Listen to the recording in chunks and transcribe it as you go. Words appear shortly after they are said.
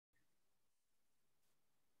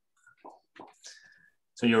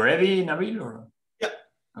So you're ready, Nabil? Or? Yeah.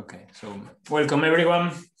 Okay, so welcome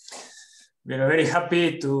everyone. We are very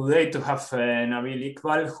happy today to have Nabil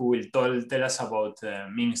Iqbal, who will tell us about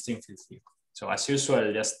mean string field theory. So as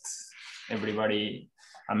usual, just everybody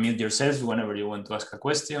unmute yourselves whenever you want to ask a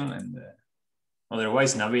question, and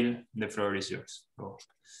otherwise, Nabil, the floor is yours. Go.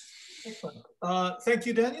 Excellent. Thank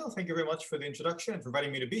you, Daniel. Thank you very much for the introduction and for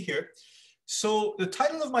inviting me to be here. So the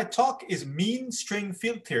title of my talk is Mean String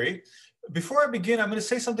Field Theory. Before I begin, I'm going to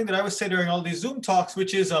say something that I always say during all these Zoom talks,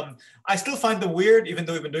 which is I still find them weird, even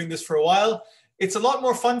though we've been doing this for a while. It's a lot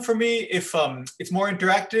more fun for me if it's more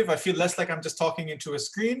interactive. I feel less like I'm just talking into a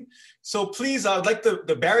screen. So please, I would like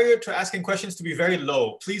the barrier to asking questions to be very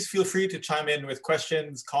low. Please feel free to chime in with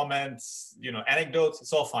questions, comments, anecdotes.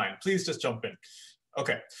 It's all fine. Please just jump in.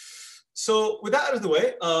 Okay. So with that out of the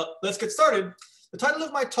way, let's get started. The title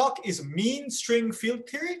of my talk is Mean String Field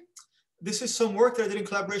Theory. This is some work that I did in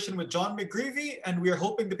collaboration with John McGreevy, and we are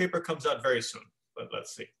hoping the paper comes out very soon, but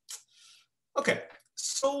let's see. Okay,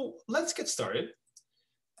 so let's get started.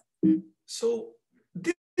 So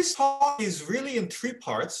this talk is really in 3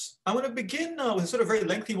 parts. I'm going to begin with a sort of very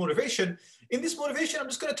lengthy motivation. In this motivation, I'm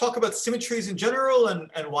just going to talk about symmetries in general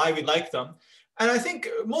and why we like them. And I think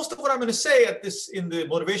most of what I'm going to say in the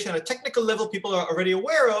motivation at a technical level, people are already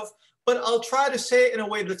aware of, but I'll try to say it in a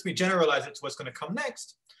way that lets me generalize it to what's going to come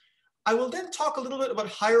next. I will then talk a little bit about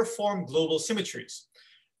higher form global symmetries.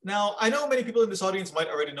 Now, I know many people in this audience might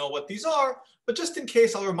already know what these are, but just in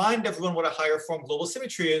case, I'll remind everyone what a higher form global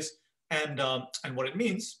symmetry is and what it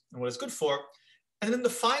means and what it's good for. And then in the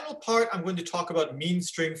final part, I'm going to talk about mean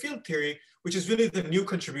string field theory, which is really the new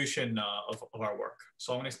contribution of our work.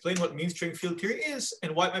 So I'm going to explain what mean string field theory is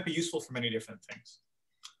and why it might be useful for many different things.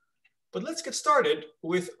 But let's get started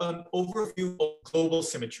with an overview of global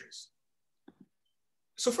symmetries.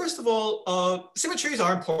 So first of all, symmetries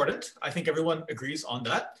are important. I think everyone agrees on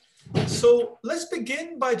that. So let's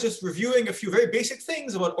begin by just reviewing a few very basic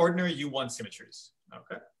things about ordinary U1 symmetries.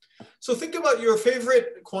 Okay. So think about your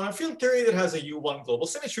favorite quantum field theory that has a U1 global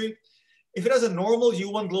symmetry. If it has a normal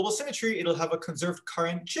U1 global symmetry, it'll have a conserved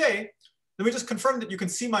current J. Let me just confirm that you can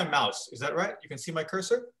see my mouse. Is that right? You can see my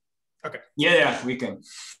cursor? Okay. Yeah, we can.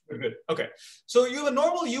 Good. Okay. So you have a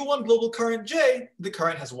normal U1 global current J. The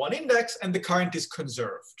current has 1 index and the current is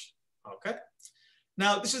conserved. Okay.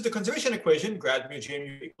 Now this is the conservation equation, grad mu J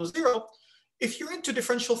mu equals 0. If you're into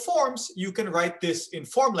differential forms, you can write this in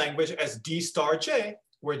form language as D star J,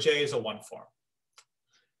 where J is a 1 form.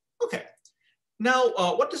 Okay. Now,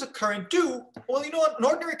 what does a current do? Well, you know what? An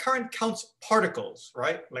ordinary current counts particles,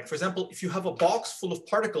 right? Like for example, if you have a box full of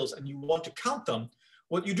particles and you want to count them,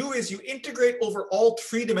 what you do is you integrate over all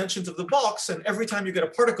 3 dimensions of the box, and every time you get a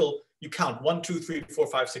particle, you count 1, 2, 3, 4,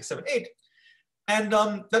 5, 6, 7, 8. And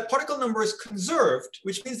that particle number is conserved,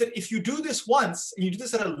 which means that if you do this once and you do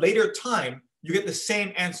this at a later time, you get the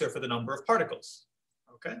same answer for the number of particles.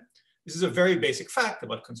 Okay? This is a very basic fact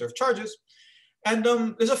about conserved charges. And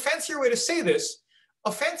there's a fancier way to say this.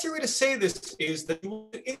 A fancier way to say this is that you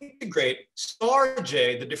will integrate star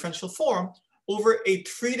J, the differential form, over a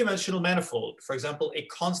 3-dimensional manifold, for example, a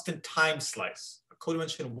constant time slice, a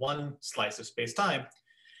codimension 1 slice of space-time.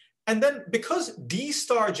 And then because D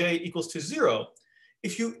star J equals to 0,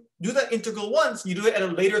 if you do that integral once, you do it at a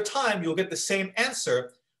later time, you'll get the same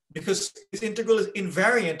answer because this integral is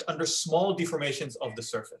invariant under small deformations of the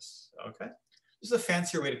surface, okay? This is a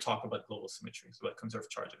fancier way to talk about global symmetries, about conserved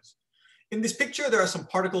charges. In this picture, there are some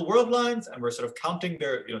particle world lines, and we're sort of counting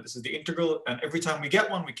their, this is the integral, and every time we get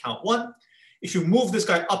one, we count 1. If you move this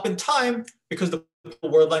guy up in time, because the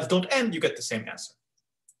world lines don't end, you get the same answer.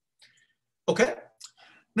 Okay.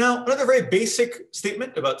 Now, another very basic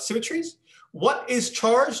statement about symmetries. What is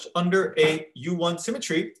charged under a U1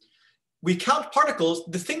 symmetry? We count particles.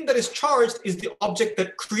 The thing that is charged is the object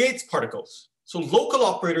that creates particles. So local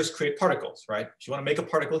operators create particles, right? If you want to make a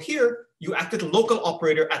particle here, you act as a local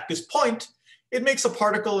operator at this point. It makes a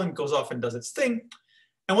particle and goes off and does its thing.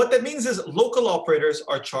 And what that means is local operators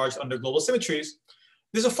are charged under global symmetries.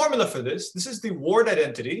 There's a formula for this. This is the Ward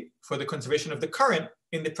identity for the conservation of the current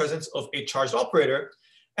in the presence of a charged operator.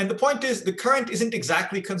 And the point is the current isn't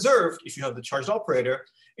exactly conserved if you have the charged operator.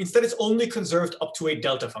 Instead, it's only conserved up to a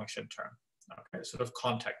delta function term, okay, sort of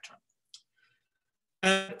contact term.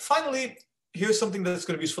 And finally, here's something that's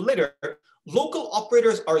going to be useful later. Local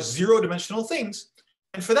operators are 0-dimensional things.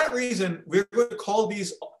 And for that reason, we're going to call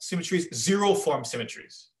these symmetries 0-form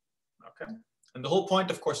symmetries, okay? And the whole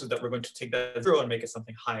point, of course, is that we're going to take that 0 and make it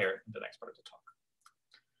something higher in the next part of the talk.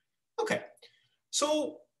 Okay,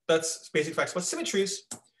 so that's basic facts about symmetries.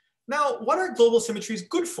 Now, what are global symmetries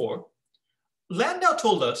good for? Landau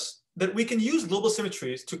told us that we can use global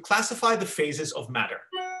symmetries to classify the phases of matter.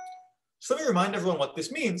 So let me remind everyone what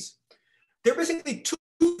this means. There are basically two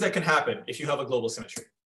things that can happen if you have a global symmetry.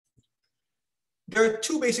 There are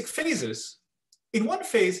two basic phases. In one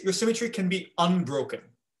phase, your symmetry can be unbroken.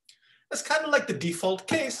 That's kind of like the default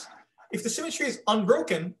case. If the symmetry is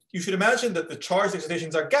unbroken, you should imagine that the charge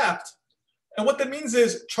excitations are gapped. And what that means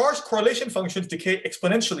is charge correlation functions decay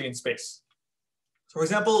exponentially in space. So for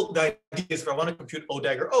example, the idea is if I want to compute O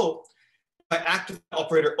dagger O, if I act with the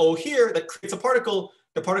operator O here, that creates a particle.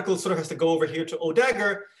 The particle sort of has to go over here to O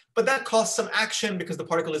dagger, but that costs some action because the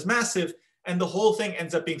particle is massive, and the whole thing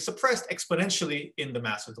ends up being suppressed exponentially in the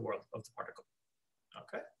mass of the world of the particle.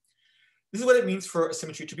 Okay, this is what it means for a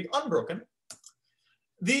symmetry to be unbroken.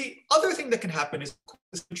 The other thing that can happen is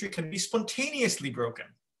the symmetry can be spontaneously broken.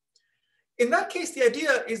 In that case, the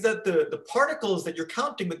idea is that the particles that you're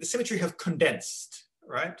counting with the symmetry have condensed,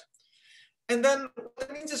 right? And then what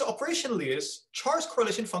that means is operationally is charge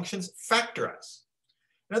correlation functions factorize.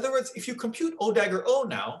 In other words, if you compute O dagger O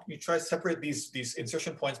now, you try to separate these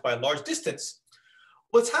insertion points by a large distance,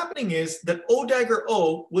 what's happening is that O dagger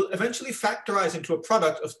O will eventually factorize into a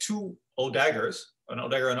product of two O daggers, an O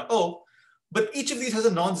dagger and an O, but each of these has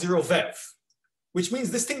a non-zero VEV, which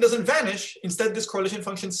means this thing doesn't vanish. Instead, this correlation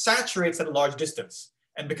function saturates at a large distance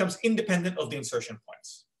and becomes independent of the insertion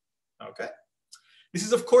points, okay? This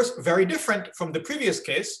is, of course, very different from the previous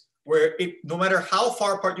case, where no matter how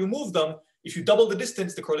far apart you move them, if you double the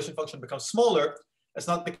distance, the correlation function becomes smaller. That's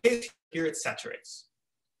not the case here, it saturates.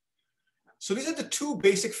 So these are the two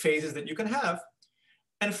basic phases that you can have.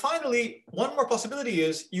 And finally, one more possibility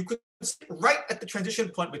is you could sit right at the transition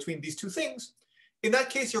point between these two things. In that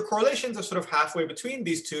case, your correlations are sort of halfway between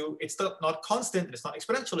these two. It's not constant, and it's not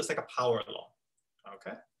exponential, it's like a power law,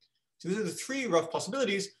 okay? So these are the three rough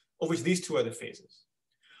possibilities of which these two are the phases.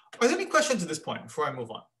 Are there any questions at this point before I move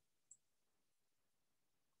on?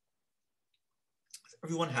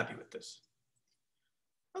 Everyone happy with this?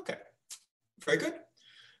 Okay, very good.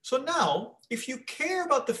 So now, if you care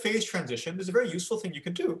about the phase transition, there's a very useful thing you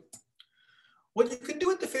can do. What you can do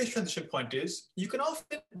at the phase transition point is, you can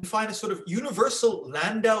often define a sort of universal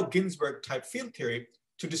Landau-Ginzburg type field theory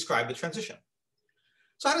to describe the transition.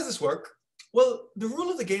 So how does this work? Well, the rule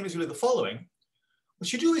of the game is really the following.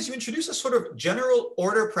 What you do is you introduce a sort of general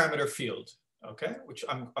order parameter field, okay, which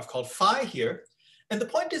I've called phi here. And the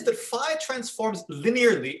point is that phi transforms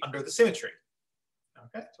linearly under the symmetry.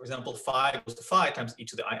 Okay, so for example, phi goes to phi times e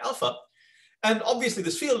to the I alpha. And obviously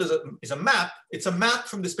this field is a map. It's a map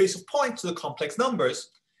from the space of points to the complex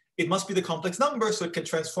numbers. It must be the complex number so it can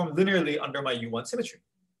transform linearly under my U1 symmetry.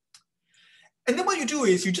 And then what you do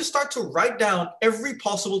is you just start to write down every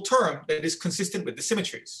possible term that is consistent with the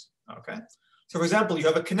symmetries. Okay, so for example, you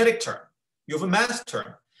have a kinetic term, you have a mass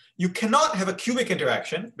term. You cannot have a cubic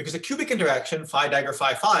interaction because a cubic interaction, phi dagger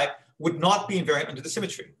phi phi, would not be invariant under the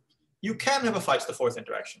symmetry. You can have a phi to the fourth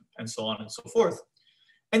interaction, and so on and so forth.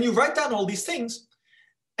 And you write down all these things.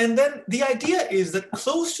 And then the idea is that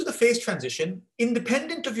close to the phase transition,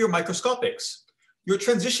 independent of your microscopics, your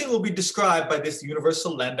transition will be described by this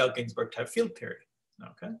universal Landau-Ginzburg type field theory.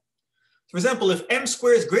 Okay. For example, if m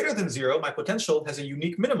squared is greater than 0, my potential has a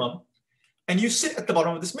unique minimum, and you sit at the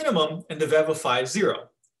bottom of this minimum, and the VEV of phi is 0.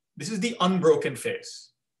 This is the unbroken phase,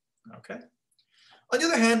 okay? On the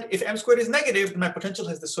other hand, if m squared is negative, then my potential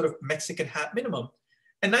has this sort of Mexican hat minimum.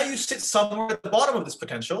 And now you sit somewhere at the bottom of this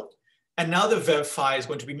potential, and now the VEV phi is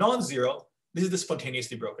going to be non-zero. This is the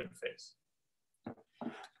spontaneously broken phase.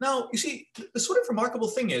 Now, you see, the sort of remarkable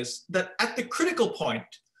thing is that at the critical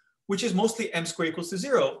point, which is mostly m squared equals to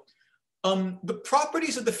 0, the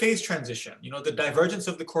properties of the phase transition, you know, the divergence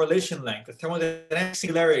of the correlation length, the thermodynamic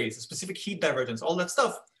singularities, the specific heat divergence, all that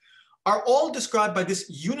stuff, are all described by this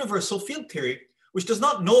universal field theory, which does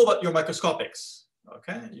not know about your microscopics,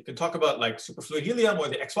 okay? You can talk about like superfluid helium or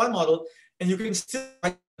the XY model, and you can still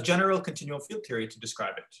write a general continuum field theory to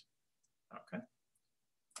describe it, okay?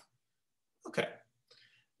 Okay,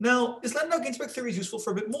 now this Landau-Ginzburg theory is useful for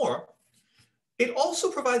a bit more. It also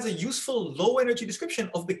provides a useful low energy description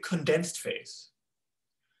of the condensed phase.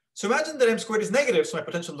 So imagine that m squared is negative, so my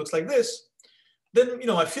potential looks like this. Then, you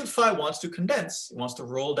know, my field phi wants to condense. It wants to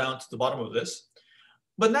roll down to the bottom of this.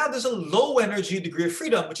 But now there's a low energy degree of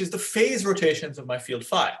freedom, which is the phase rotations of my field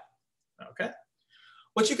phi, okay?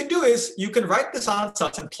 What you can do is you can write this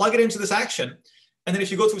ansatz and plug it into this action. And then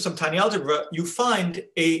if you go through some tiny algebra, you find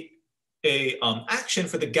a action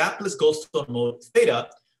for the gapless Goldstone mode theta,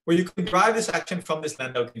 where you can derive this action from this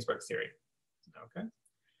Landau-Ginzburg theory, okay?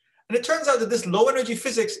 And it turns out that this low energy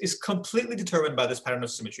physics is completely determined by this pattern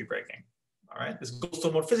of symmetry breaking. All right, this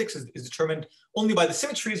Goldstone mode physics is determined only by the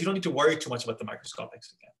symmetries. You don't need to worry too much about the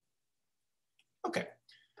microscopics again. Okay.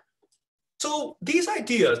 So these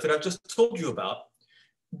ideas that I've just told you about,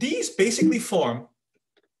 these basically form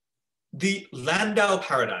the Landau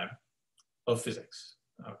paradigm of physics,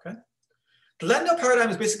 okay? The Landau paradigm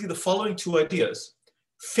is basically the following two ideas.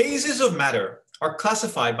 Phases of matter are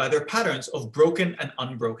classified by their patterns of broken and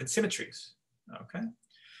unbroken symmetries, okay?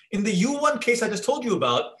 In the U1 case I just told you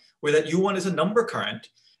about, where that U1 is a number current,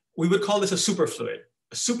 we would call this a superfluid.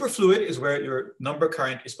 A superfluid is where your number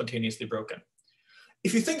current is spontaneously broken.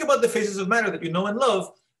 If you think about the phases of matter that you know and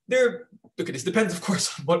love, okay, this depends, of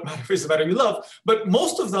course, on what phases of matter you love, but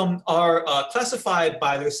most of them are classified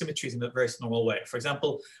by their symmetries in a very normal way. For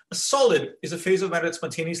example, a solid is a phase of matter that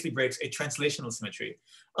spontaneously breaks a translational symmetry.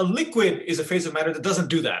 A liquid is a phase of matter that doesn't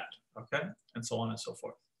do that, okay? And so on and so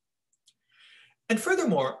forth. And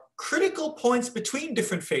furthermore, critical points between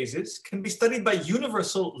different phases can be studied by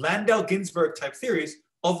universal Landau-Ginzburg type theories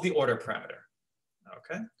of the order parameter,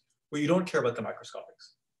 okay? Where you don't care about the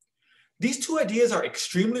microscopics. These two ideas are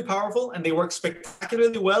extremely powerful and they work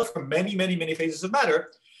spectacularly well for many, many, many phases of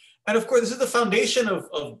matter. And of course, this is the foundation of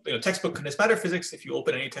textbook condensed matter physics. If you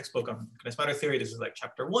open any textbook on condensed matter theory, this is like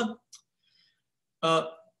chapter 1.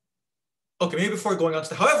 Okay, maybe before going on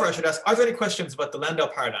to however, I should ask, are there any questions about the Landau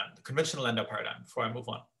paradigm, the conventional Landau paradigm, before I move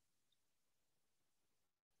on?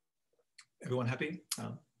 Everyone happy?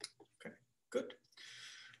 Okay, good.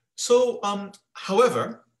 So,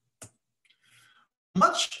 however,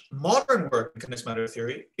 much modern work in condensed matter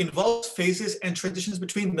theory involves phases and transitions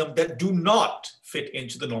between them that do not fit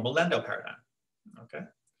into the normal Landau paradigm, okay?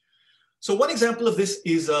 So one example of this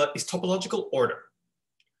is topological order.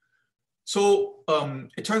 So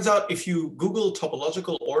it turns out if you Google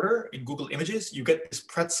topological order in Google Images, you get this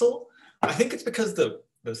pretzel. I think it's because the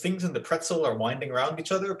things in the pretzel are winding around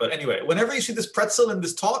each other. But anyway, whenever you see this pretzel in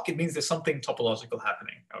this talk, it means there's something topological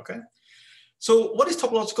happening, okay? So what is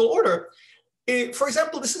topological order? For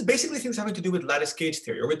example, this is basically things having to do with lattice gauge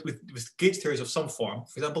theory or with gauge theories of some form.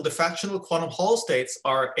 For example, the fractional quantum Hall states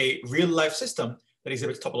are a real life system that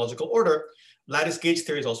exhibits topological order. Lattice gauge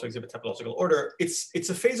theories also exhibit topological order. It's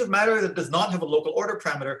a phase of matter that does not have a local order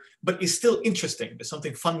parameter, but is still interesting. There's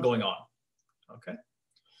something fun going on, okay?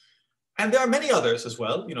 And there are many others as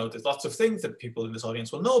well. You know, there's lots of things that people in this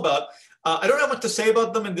audience will know about. I don't have much to say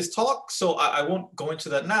about them in this talk, so I won't go into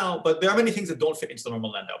that now, but there are many things that don't fit into the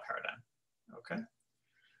normal Landau paradigm, okay?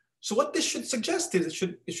 So what this should suggest is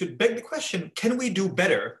it should beg the question, can we do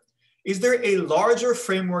better? Is there a larger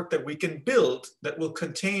framework that we can build that will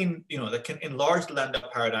contain, you know, that can enlarge the Landau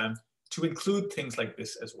paradigm to include things like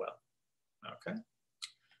this as well, okay?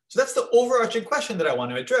 So that's the overarching question that I want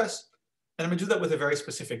to address, and I'm gonna do that with a very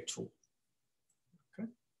specific tool, okay?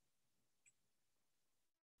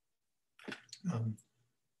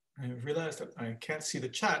 I realized that I can't see the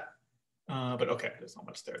chat, but okay, there's not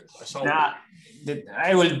much there.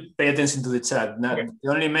 I will pay attention to the chat. Okay. The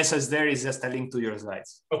only message there is just a link to your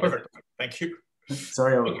slides. Oh, perfect. Thank you.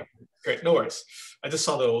 Sorry. Okay. Great, no worries. I just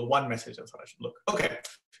saw the one message. I thought I should look. Okay,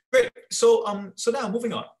 great. So, so now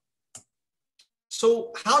moving on.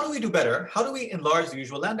 So how do we do better? How do we enlarge the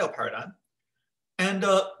usual Landau paradigm? And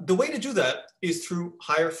the way to do that is through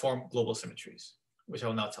higher form global symmetries, which I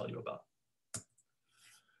will now tell you about.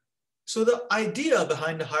 So the idea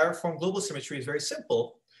behind the higher form global symmetry is very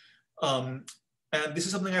simple. And this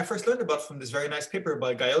is something I first learned about from this very nice paper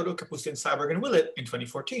by Gaiotto, Kapustin, Seiberg, and Willett in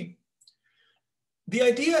 2014. The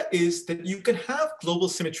idea is that you can have global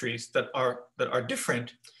symmetries that are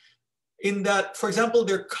different in that, for example,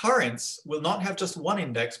 their currents will not have just one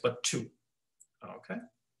index, but two, okay?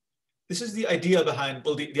 This is the idea behind,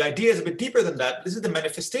 well, the idea is a bit deeper than that. This is the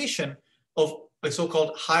manifestation of a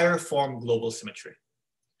so-called higher form global symmetry.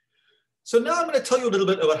 So now I'm going to tell you a little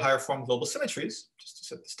bit about higher form global symmetries, just to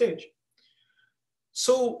set the stage.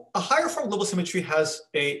 So a higher form global symmetry has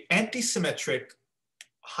an antisymmetric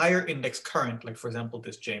higher index current, like for example,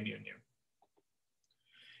 this J mu nu.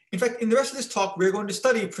 In fact, in the rest of this talk, we're going to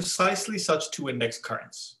study precisely such two index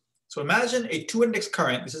currents. So imagine a two index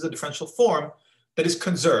current, this is a differential form that is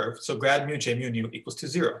conserved. So grad mu J mu nu equals to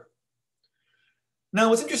 0. Now,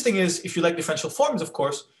 what's interesting is if you like differential forms, of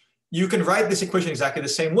course, you can write this equation exactly the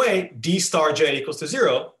same way, d star j equals to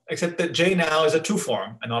 0, except that j now is a 2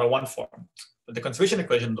 form and not a 1 form. But the conservation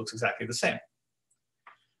equation looks exactly the same.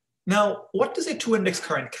 Now, what does a two index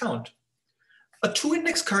current count? A two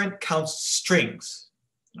index current counts strings,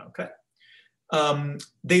 okay?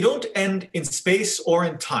 They don't end in space or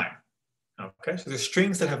in time, okay? So there's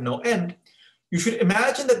strings that have no end. You should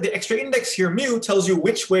imagine that the extra index here, mu, tells you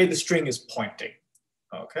which way the string is pointing,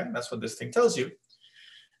 okay? That's what this thing tells you.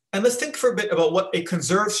 And let's think for a bit about what a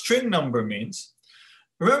conserved string number means.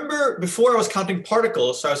 Remember before I was counting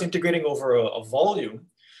particles, so I was integrating over a volume.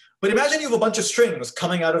 But imagine you have a bunch of strings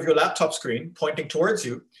coming out of your laptop screen pointing towards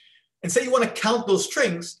you. And say you want to count those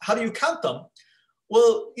strings. How do you count them?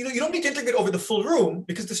 Well, you don't need to integrate over the full room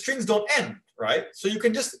because the strings don't end, right? So you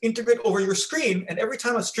can just integrate over your screen, and every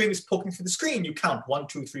time a string is poking through the screen, you count 1,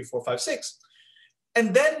 2, 3, 4, 5, 6.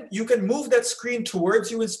 And then you can move that screen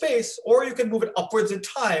towards you in space, or you can move it upwards in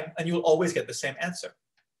time, and you'll always get the same answer.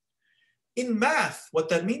 In math, what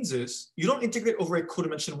that means is you don't integrate over a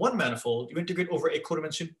codimension 1 manifold, you integrate over a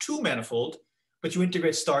codimension 2 manifold, but you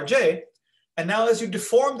integrate star j. And now as you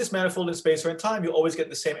deform this manifold in space or in time, you always get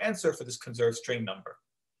the same answer for this conserved string number.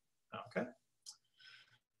 Okay.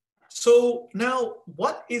 So now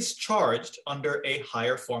what is charged under a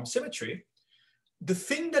higher form symmetry? The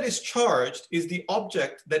thing that is charged is the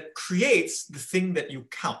object that creates the thing that you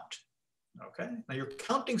count. Okay. Now you're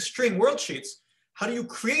counting string worldsheets. How do you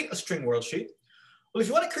create a string worldsheet? Well, if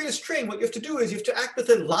you want to create a string, what you have to do is you have to act with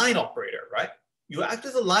a line operator, right? You act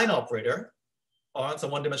as a line operator on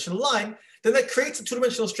some one-dimensional line, then that creates a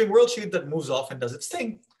two-dimensional string worldsheet that moves off and does its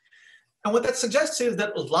thing. And what that suggests is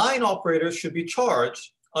that line operators should be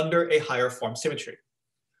charged under a higher form symmetry.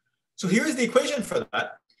 So here's the equation for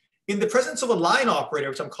that. In the presence of a line operator,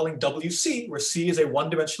 which I'm calling WC, where C is a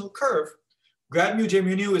one-dimensional curve, grad mu j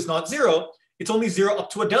mu nu is not 0. It's only 0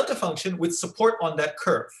 up to a delta function with support on that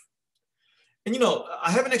curve. And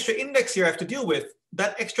I have an extra index here I have to deal with.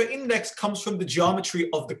 That extra index comes from the geometry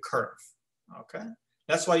of the curve. Okay,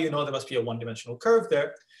 that's why there must be a one-dimensional curve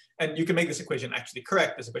there. And you can make this equation actually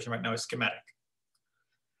correct. This equation right now is schematic.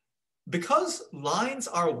 Because lines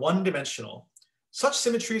are one-dimensional, such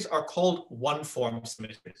symmetries are called one-form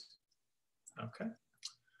symmetries. Okay.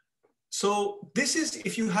 So this is,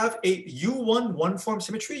 if you have a U1 one-form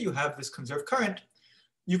symmetry, you have this conserved current.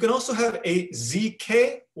 You can also have a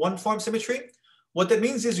ZK one-form symmetry. What that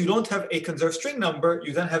means is you don't have a conserved string number,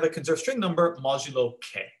 you then have a conserved string number modulo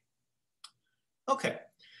K. Okay,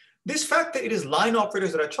 this fact that it is line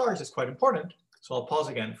operators that are charged is quite important. So I'll pause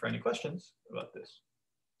again for any questions about this.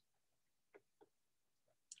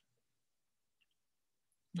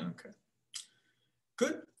 Okay,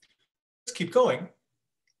 good. Let's keep going.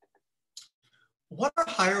 What are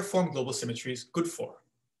higher form global symmetries good for?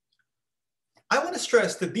 I want to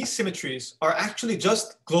stress that these symmetries are actually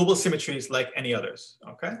just global symmetries like any others,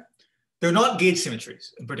 okay? They're not gauge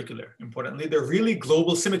symmetries in particular, importantly. They're really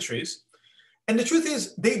global symmetries. And the truth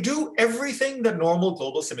is, they do everything that normal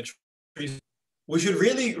global symmetries do. We should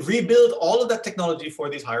really rebuild all of that technology for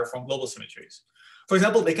these higher form global symmetries. For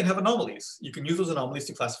example, they can have anomalies. You can use those anomalies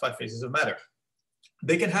to classify phases of matter.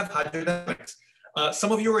 They can have hydrodynamics.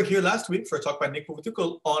 Some of you were here last week for a talk by Nick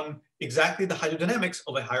Povutukul on exactly the hydrodynamics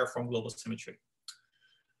of a higher form global symmetry.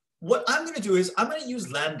 What I'm going to do is I'm going to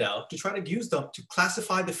use Landau to try to use them to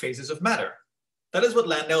classify the phases of matter. That is what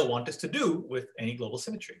Landau wants us to do with any global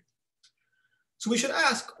symmetry. So we should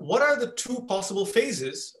ask, what are the two possible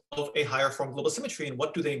phases of a higher form global symmetry and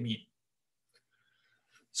what do they mean?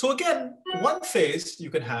 So again, one phase you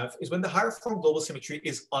can have is when the higher form global symmetry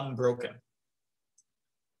is unbroken.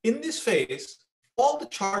 In this phase, all the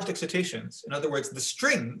charged excitations, in other words, the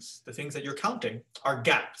strings, the things that you're counting, are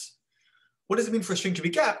gapped. What does it mean for a string to be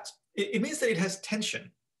gapped? It means that it has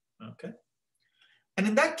tension, okay? And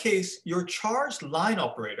in that case, your charged line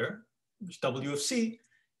operator, which W of C,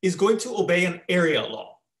 is going to obey an area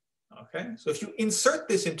law, okay? So if you insert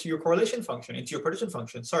this into your correlation function, into your partition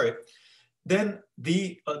function, sorry, then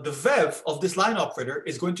the VEV of this line operator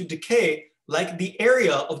is going to decay like the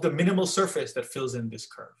area of the minimal surface that fills in this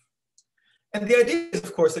curve. And the idea is,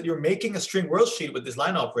 of course, that you're making a string worldsheet with this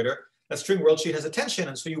line operator. That string worldsheet has a tension,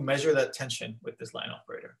 and so you measure that tension with this line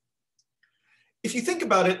operator. If you think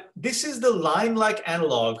about it, this is the line-like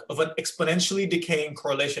analog of an exponentially decaying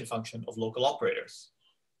correlation function of local operators,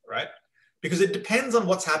 right? Because it depends on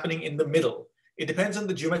what's happening in the middle. It depends on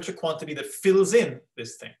the geometric quantity that fills in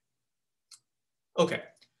this thing. Okay,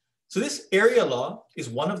 so this area law is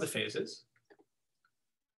one of the phases.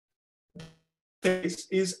 Phase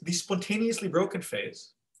is the spontaneously broken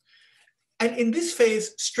phase. And in this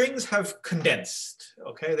phase, strings have condensed,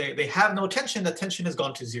 okay? They have no tension, that tension has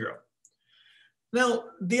gone to 0. Now,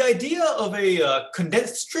 the idea of a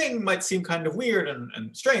condensed string might seem kind of weird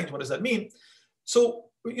and strange. What does that mean? So,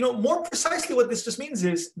 more precisely what this just means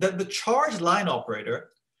is that the charged line operator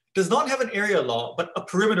does not have an area law, but a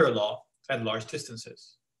perimeter law at large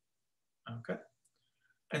distances, okay?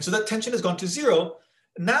 And so that tension has gone to 0.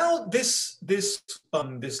 Now this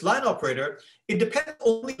line operator, it depends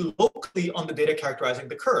only locally on the data characterizing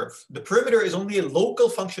the curve. The perimeter is only a local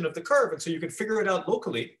function of the curve, and so you can figure it out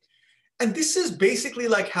locally. And this is basically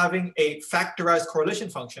like having a factorized correlation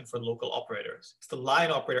function for local operators. It's the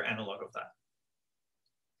line operator analog of that.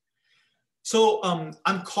 So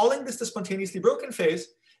I'm calling this the spontaneously broken phase.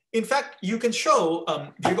 In fact, you can show,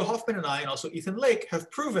 Diego Hoffman and I, and also Ethan Lake,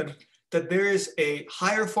 have proven that there is a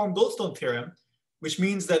higher form Goldstone theorem, which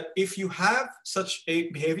means that if you have such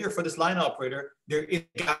a behavior for this line operator, there is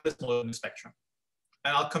a gapless mode in the spectrum.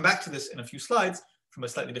 And I'll come back to this in a few slides from a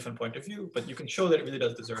slightly different point of view, but you can show that it really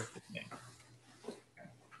does deserve this name.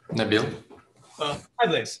 Nabil? Hi,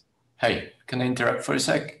 Blaise. Hi, can I interrupt for a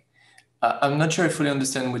sec? I'm not sure I fully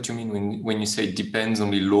understand what you mean when you say it depends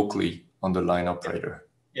only locally on the line operator.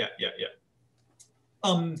 Yeah.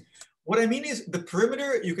 What I mean is the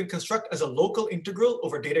perimeter you can construct as a local integral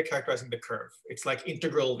over data characterizing the curve. It's like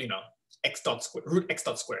integral, x dot squared, root x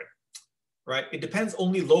dot squared, right? It depends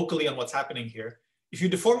only locally on what's happening here. If you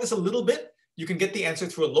deform this a little bit, you can get the answer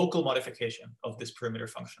through a local modification of this perimeter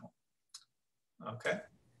functional. Okay.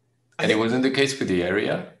 And it wasn't the case with the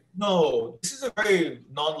area? No, this is a very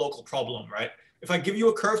non-local problem, right? If I give you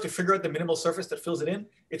a curve to figure out the minimal surface that fills it in,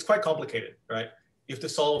 it's quite complicated, right? You have to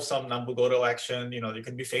solve some Nambu-Goto action, there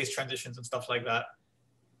can be phase transitions and stuff like that.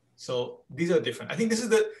 So these are different. I think this is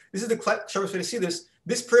the sharpest way to see this.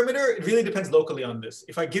 This perimeter, it really depends locally on this.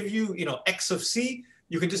 If I give you, x of c,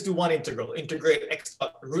 you can just do one integral, integrate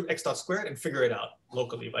root x dot squared and figure it out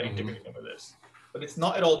locally by integrating over this. But it's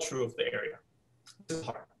not at all true of the area. This is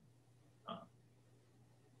hard.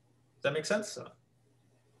 Does that make sense?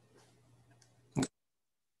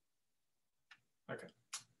 Okay,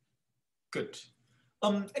 good.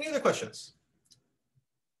 Any other questions?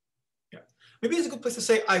 Yeah, maybe it's a good place to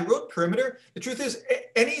say I wrote perimeter. The truth is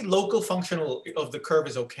any local functional of the curve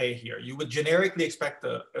is okay here. You would generically expect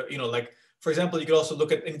the, like, for example, you could also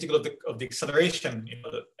look at integral of the acceleration,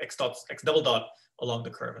 the x double dot along the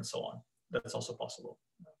curve and so on. That's also possible,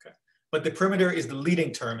 okay. But the perimeter is the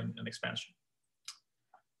leading term in expansion.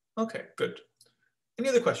 Okay, good. Any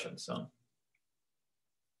other questions?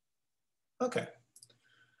 Okay.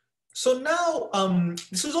 So now,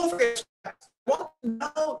 this was all for abstract. I want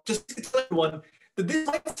now just to tell everyone that this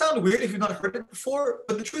might sound weird if you've not heard it before,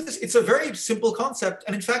 but the truth is it's a very simple concept.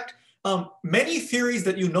 And in fact, many theories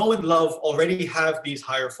that you know and love already have these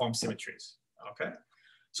higher form symmetries, okay?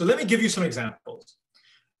 So let me give you some examples.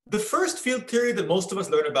 The first field theory that most of us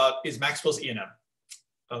learn about is Maxwell's E&M,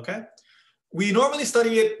 okay? We normally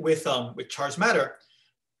study it with charged matter,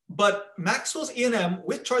 but Maxwell's E&M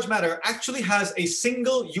with charged matter actually has a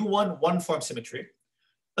single U1 one-form symmetry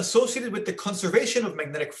associated with the conservation of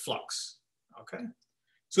magnetic flux, okay?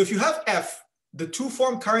 So if you have F, the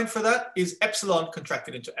two-form current for that is epsilon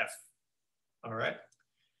contracted into F, all right?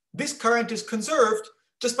 This current is conserved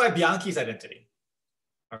just by Bianchi's identity,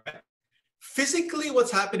 all right? Physically,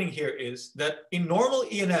 what's happening here is that in normal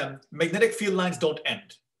E&M, magnetic field lines don't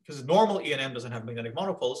end because normal E&M doesn't have magnetic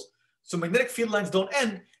monopoles. So magnetic field lines don't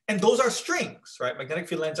end, and those are strings, right? Magnetic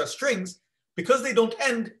field lines are strings. Because they don't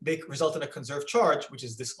end, they result in a conserved charge, which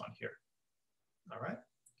is this one here, all right?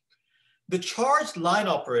 The charged line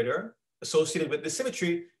operator associated with this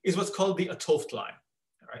symmetry is what's called the 't Hooft line,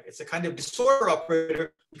 all right? It's a kind of disorder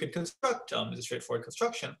operator you can construct, it's a straightforward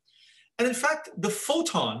construction. And in fact, the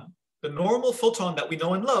photon, the normal photon that we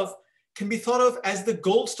know and love, can be thought of as the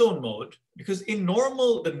Goldstone mode, because in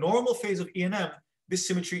the normal phase of E&M, this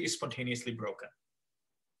symmetry is spontaneously broken,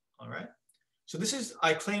 all right? So this is,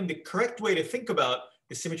 I claim, the correct way to think about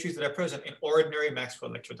the symmetries that are present in ordinary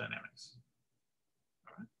Maxwell electrodynamics.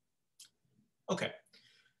 All right. Okay,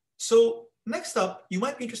 so next up, you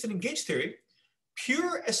might be interested in gauge theory.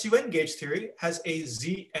 Pure SUN gauge theory has a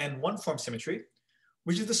ZN one-form symmetry,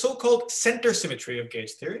 which is the so-called center symmetry of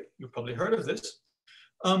gauge theory. You've probably heard of this.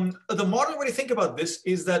 The modern way to think about this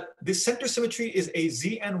is that this center symmetry is a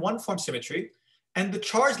ZN one-form symmetry, and the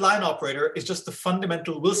charged line operator is just the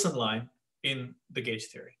fundamental Wilson line in the gauge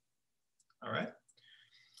theory, all right?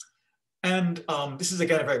 And this is,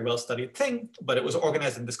 again, a very well-studied thing, but it was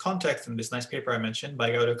organized in this context in this nice paper I mentioned by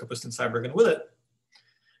Gaudo, Kapustin, Seiberg, and Willett.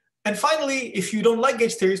 And finally, if you don't like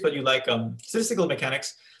gauge theories, but you like statistical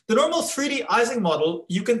mechanics, the normal 3D Ising model,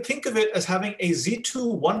 you can think of it as having a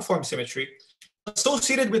Z2 one-form symmetry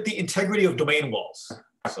associated with the integrity of domain walls.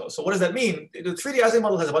 So what does that mean? The 3D Ising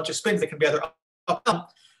model has a bunch of spins that can be either up, down,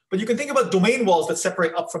 but you can think about domain walls that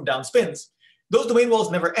separate up from down spins. Those domain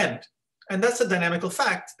walls never end. And that's a dynamical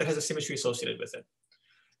fact that has a symmetry associated with it.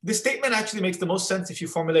 This statement actually makes the most sense if you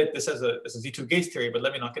formulate this as a Z2 gauge theory, but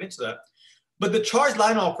let me not get into that. But the charged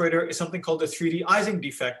line operator is something called the 3D Ising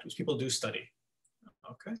defect, which people do study,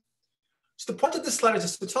 okay? So the point of this slide is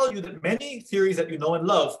just to tell you that many theories that you know and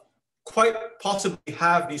love quite possibly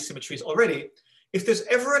have these symmetries already. if there's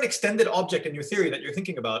ever an extended object in your theory that you're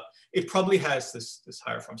thinking about, it probably has this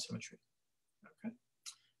higher form symmetry. Okay.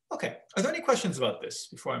 Okay. Are there any questions about this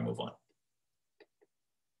before I move on?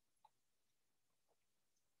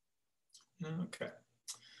 Okay.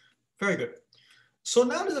 Very good. So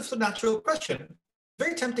now there's a natural question.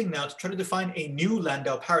 Very tempting now to try to define a new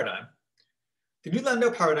Landau paradigm. The new Landau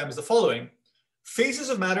paradigm is the following. Phases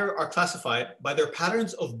of matter are classified by their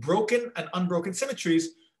patterns of broken and unbroken symmetries,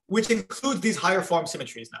 which includes these higher form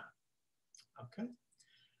symmetries now. Okay.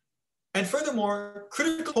 And furthermore,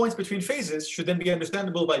 critical points between phases should then be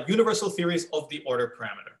understandable by universal theories of the order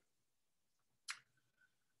parameter.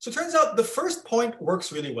 So it turns out the first point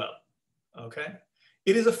works really well. Okay.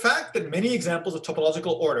 It is a fact that many examples of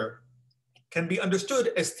topological order can be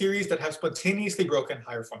understood as theories that have spontaneously broken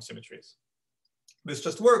higher form symmetries. This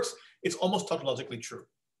just works. It's almost tautologically true.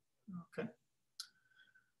 Okay.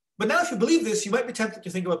 But now if you believe this, you might be tempted to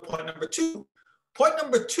think about point number two. Point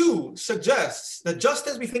number two suggests that just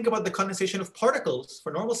as we think about the condensation of particles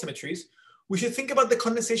for normal symmetries, we should think about the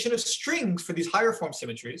condensation of strings for these higher form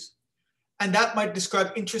symmetries. And that might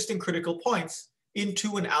describe interesting critical points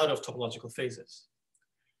into and out of topological phases.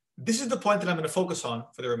 This is the point that I'm going to focus on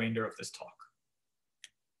for the remainder of this talk.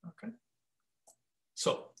 Okay.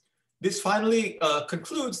 So this finally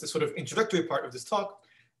concludes the sort of introductory part of this talk.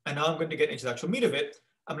 And now I'm going to get into the actual meat of it.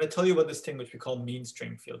 I'm going to tell you about this thing which we call mean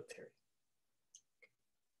string field theory.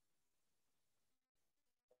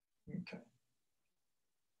 Okay.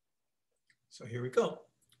 So here we go.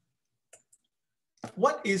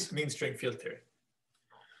 What is mean string field theory?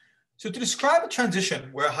 So to describe a transition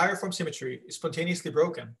where a higher form symmetry is spontaneously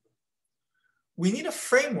broken, we need a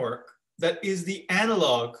framework that is the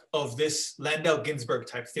analog of this Landau-Ginzburg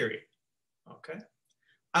type theory. Okay.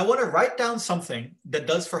 I want to write down something that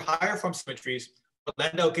does for higher form symmetries what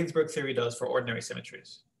Landau-Ginzburg theory does for ordinary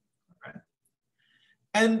symmetries. Okay.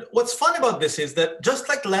 And what's fun about this is that just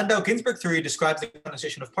like the Landau-Ginzburg theory describes the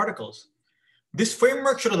condensation of particles, this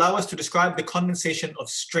framework should allow us to describe the condensation of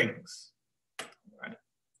strings. Right.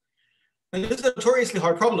 And this is a notoriously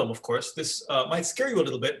hard problem, of course. This might scare you a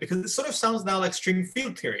little bit because this sort of sounds now like string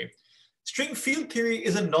field theory. String field theory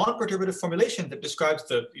is a non-perturbative formulation that describes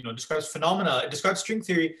describes phenomena. It describes string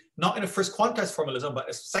theory not in a first quantized formalism, but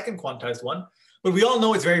a second quantized one. But we all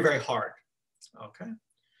know it's very, very hard. Okay.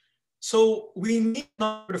 So we need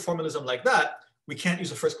non-perturbative formalism like that. We can't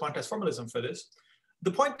use a first quantized formalism for this.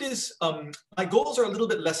 The point is, my goals are a little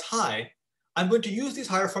bit less high. I'm going to use these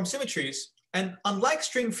higher form symmetries. And unlike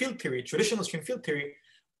string field theory, traditional string field theory,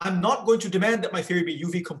 I'm not going to demand that my theory be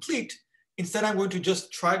UV complete. Instead, I'm going to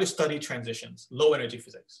just try to study transitions, low energy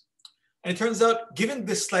physics. And it turns out, given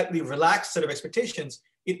this slightly relaxed set of expectations,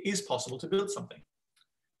 it is possible to build something.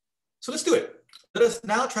 So let's do it. Let us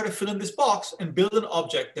now try to fill in this box and build an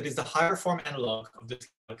object that is the higher form analog of this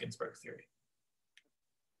Ginzburg theory.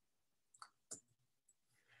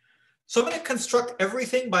 So I'm going to construct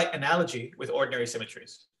everything by analogy with ordinary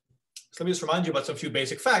symmetries. So let me just remind you about some few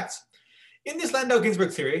basic facts. In this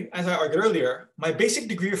Landau-Ginzburg theory, as I argued earlier, my basic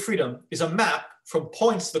degree of freedom is a map from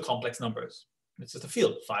points to the complex numbers. It's just a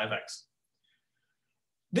field, phi of x.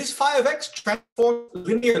 This phi of x transforms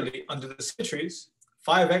linearly under the symmetries.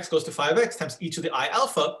 Phi of x goes to phi of x times e to the I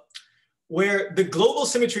alpha, where the global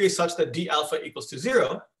symmetry is such that d alpha equals to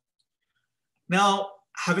 0. Now,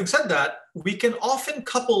 having said that, we can often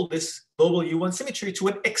couple this global U1 symmetry to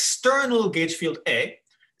an external gauge field A.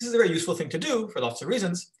 This is a very useful thing to do for lots of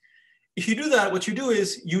reasons. If you do that, what you do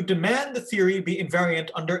is you demand the theory be invariant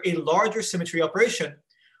under a larger symmetry operation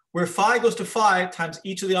where phi goes to phi times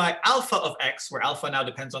e to the I alpha of x, where alpha now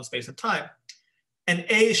depends on space and time, and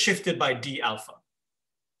A is shifted by d alpha.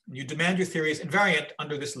 You demand your theory is invariant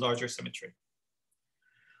under this larger symmetry.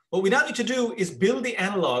 What we now need to do is build the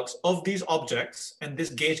analogs of these objects and this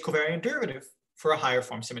gauge covariant derivative for a higher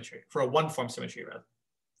form symmetry, for a one form symmetry rather.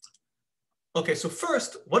 Okay, so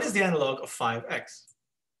first, what is the analog of phi of x?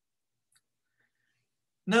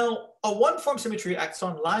 Now, a one form symmetry acts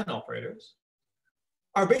on line operators.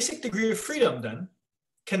 Our basic degree of freedom then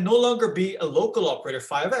can no longer be a local operator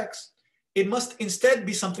phi of x. It must instead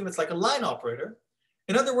be something that's like a line operator.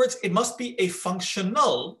 In other words, it must be a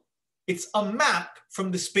functional. It's a map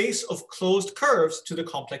from the space of closed curves to the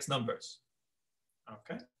complex numbers.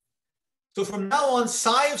 Okay. So from now on,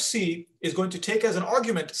 psi of c is going to take as an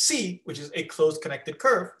argument c, which is a closed connected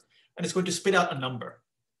curve, and it's going to spit out a number.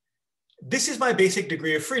 This is my basic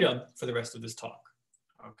degree of freedom for the rest of this talk.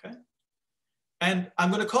 Okay. And I'm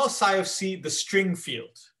going to call psi of c the string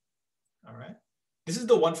field. All right. This is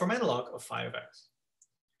the one form analog of phi of x.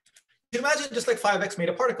 You can imagine just like phi of x made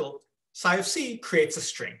a particle, psi of c creates a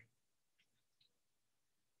string.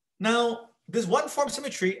 Now, this one form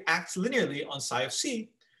symmetry acts linearly on psi of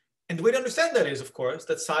c. And the way to understand that is, of course,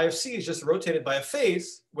 that psi of c is just rotated by a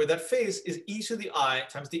phase, where that phase is e to the I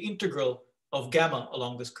times the integral of gamma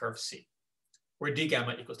along this curve c, where d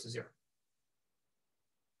gamma equals to 0.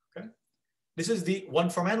 Okay? This is the one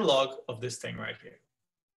form analog of this thing right here.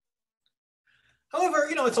 However,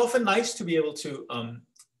 it's often nice to be able to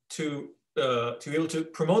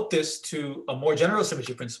promote this to a more general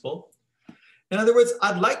symmetry principle. In other words,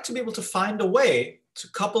 I'd like to be able to find a way to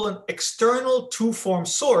couple an external two-form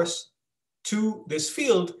source to this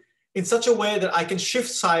field in such a way that I can shift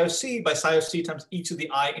psi of c by psi of c times e to the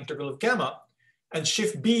I integral of gamma, and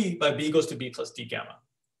shift b by b goes to b plus d gamma.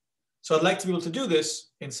 So I'd like to be able to do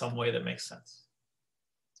this in some way that makes sense.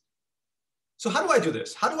 So how do I do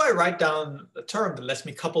this? How do I write down a term that lets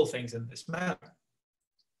me couple things in this manner?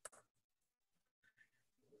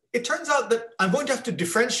 It turns out that I'm going to have to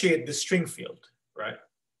differentiate this string field, right?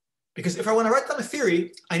 Because if I want to write down a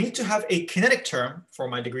theory, I need to have a kinetic term for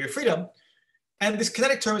my degree of freedom. And this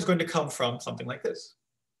kinetic term is going to come from something like this.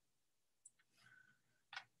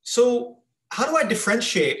 So how do I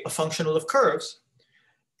differentiate a functional of curves?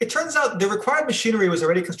 It turns out the required machinery was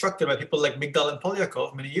already constructed by people like Migdal and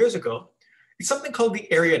Polyakov many years ago. It's something called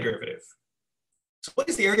the area derivative. So what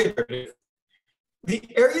is the area derivative?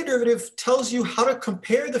 The area derivative tells you how to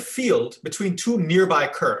compare the field between two nearby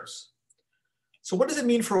curves. So what does it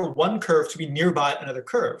mean for one curve to be nearby another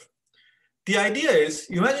curve? The idea is,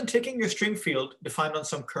 you imagine taking your string field defined on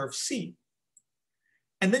some curve C,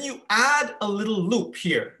 and then you add a little loop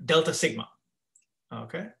here, delta sigma,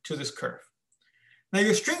 okay, to this curve. Now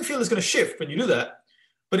your string field is going to shift when you do that,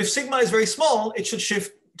 but if sigma is very small, it should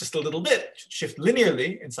shift just a little bit, it should shift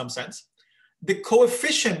linearly in some sense. The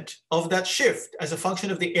coefficient of that shift as a function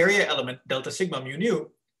of the area element, delta sigma mu nu,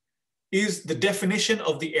 is the definition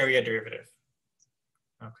of the area derivative.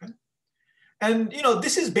 Okay. And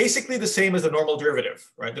this is basically the same as the normal derivative,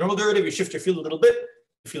 right? The normal derivative, you shift your field a little bit,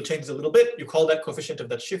 the field changes a little bit, you call that coefficient of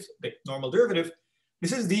that shift the normal derivative.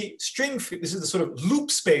 This is the this is the sort of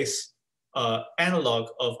loop space analog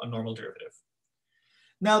of a normal derivative.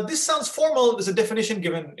 Now, this sounds formal. There's a definition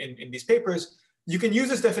given in these papers. You can use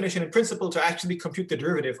this definition in principle to actually compute the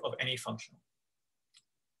derivative of any function.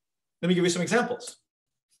 Let me give you some examples.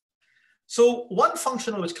 So one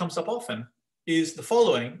functional which comes up often is the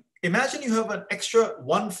following. Imagine you have an extra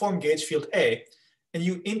one-form gauge field A, and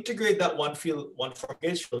you integrate that one-form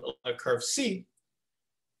gauge field on a curve C.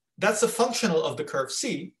 That's a functional of the curve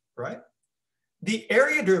C, right? The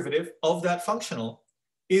area derivative of that functional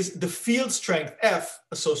is the field strength F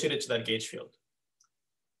associated to that gauge field.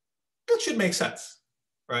 That should make sense,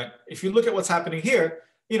 right? If you look at what's happening here,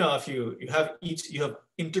 if you have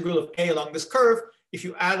integral of A along this curve, if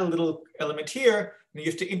you add a little element here, and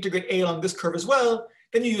you have to integrate A along this curve as well,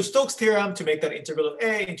 then you use Stokes' theorem to make that integral of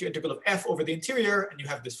A into integral of F over the interior, and you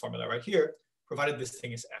have this formula right here, provided this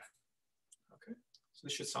thing is F. Okay, so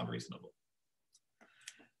this should sound reasonable.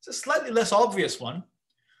 It's a slightly less obvious one.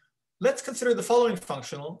 Let's consider the following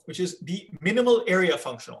functional, which is the minimal area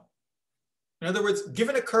functional. In other words,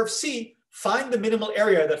 given a curve C, find the minimal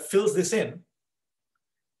area that fills this in,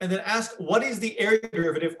 and then ask what is the area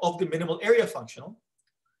derivative of the minimal area functional.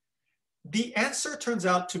 The answer turns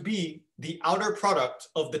out to be the outer product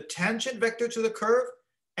of the tangent vector to the curve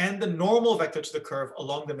and the normal vector to the curve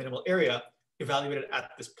along the minimal area evaluated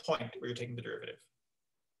at this point where you're taking the derivative.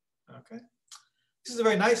 Okay, this is a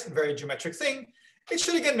very nice and very geometric thing. It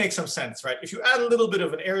should again make some sense, right? If you add a little bit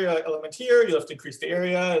of an area element here, you'll have to increase the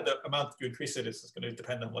area. The amount you increase it is going to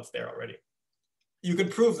depend on what's there already. You can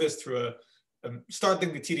prove this through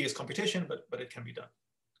starting the tedious computation, but it can be done.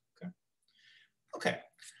 Okay. Okay.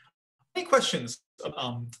 Any questions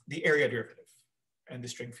about the area derivative and the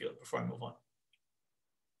string field before I move on?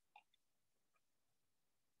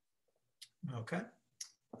 Okay.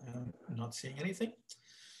 I'm not seeing anything.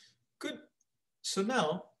 Good. So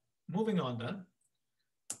now, moving on then.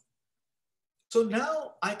 So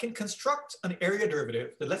now I can construct an area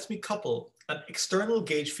derivative that lets me couple an external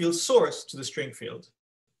gauge field source to the string field.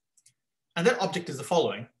 And that object is the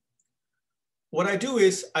following. What I do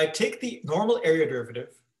is I take the normal area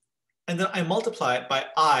derivative and then I multiply it by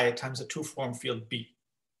I times a two-form field B.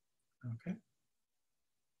 Okay.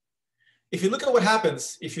 If you look at what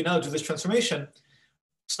happens, if you now do this transformation,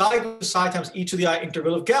 psi goes to psi times e to the I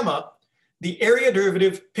integral of gamma, the area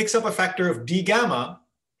derivative picks up a factor of d gamma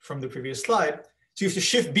from the previous slide. So you have to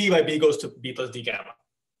shift b by b goes to b plus d gamma.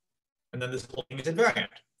 And then this whole thing is invariant.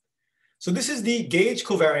 So this is the gauge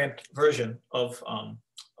covariant version of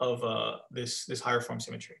this higher form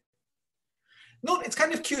symmetry. No, it's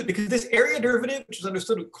kind of cute because this area derivative, which was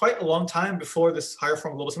understood quite a long time before this higher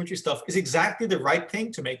form global symmetry stuff, is exactly the right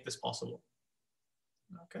thing to make this possible.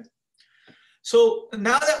 Okay. So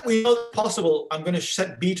now that we know it's possible, I'm going to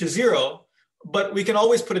set B to 0, but we can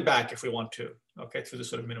always put it back if we want to, okay, through this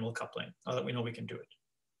sort of minimal coupling, now that we know we can do it.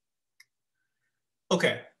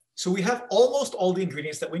 Okay, so we have almost all the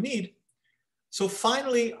ingredients that we need. So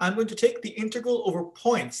finally, I'm going to take the integral over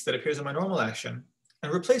points that appears in my normal action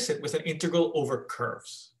and replace it with an integral over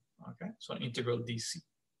curves, okay? So an integral dc.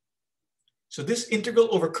 So this integral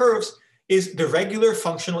over curves is the regular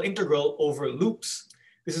functional integral over loops.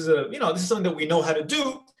 This is this is something that we know how to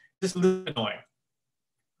do. This is a little annoying.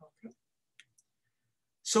 Okay.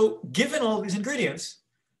 So given all these ingredients,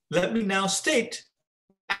 let me now state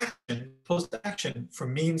action, post-action for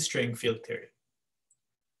mean string field theory.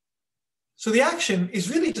 So the action is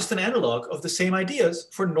really just an analog of the same ideas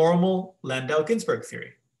for normal Landau-Ginzburg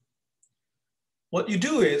theory. What you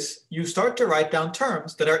do is you start to write down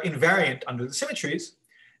terms that are invariant under the symmetries,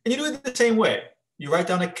 and you do it the same way. You write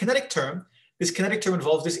down a kinetic term. This kinetic term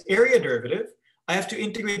involves this area derivative. I have to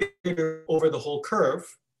integrate it over the whole curve,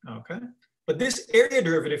 okay? But this area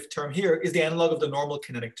derivative term here is the analog of the normal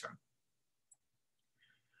kinetic term.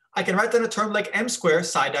 I can write down a term like m squared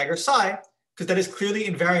psi dagger psi, because that is clearly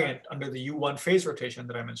invariant under the U1 phase rotation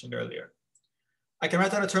that I mentioned earlier. I can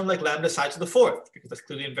write down a term like lambda psi to the fourth, because that's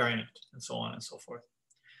clearly invariant, and so on and so forth.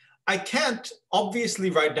 I can't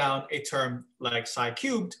obviously write down a term like psi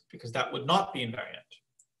cubed, because that would not be invariant.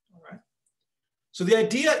 All right. So the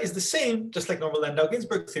idea is the same, just like normal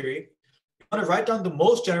Landau-Ginzburg theory. You want to write down the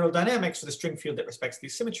most general dynamics for the string field that respects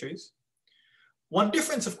these symmetries. One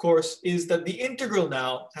difference, of course, is that the integral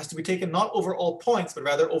now has to be taken not over all points, but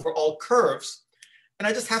rather over all curves. And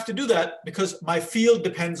I just have to do that because my field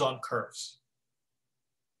depends on curves.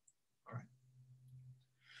 All right.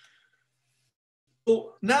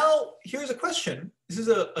 So now here's a question. This is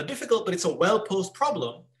a difficult, but it's a well-posed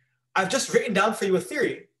problem. I've just written down for you a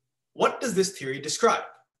theory. What does this theory describe?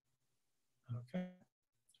 Okay.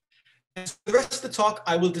 And for the rest of the talk,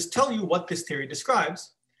 I will just tell you what this theory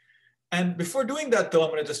describes. And before doing that, though, I'm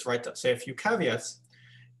going to just say a few caveats.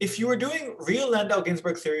 If you were doing real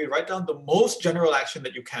Landau-Ginzburg theory, write down the most general action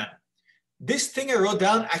that you can. This thing I wrote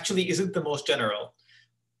down actually isn't the most general.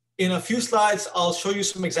 In a few slides, I'll show you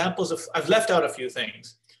some examples of, I've left out a few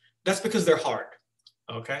things. That's because they're hard,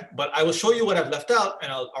 okay? But I will show you what I've left out,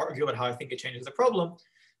 and I'll argue about how I think it changes the problem.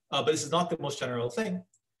 But this is not the most general thing.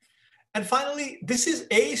 And finally, this is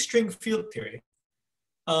a string field theory.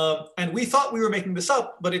 And we thought we were making this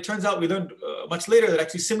up, but it turns out we learned much later that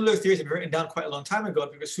actually similar theories had been written down quite a long time ago,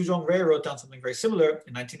 because Suzhong Rei wrote down something very similar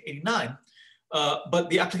in 1989. But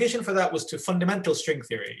the application for that was to fundamental string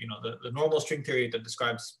theory, the normal string theory that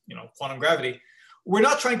describes quantum gravity. We're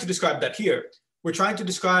not trying to describe that here. We're trying to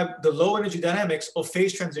describe the low energy dynamics of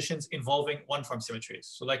phase transitions involving one-form symmetries.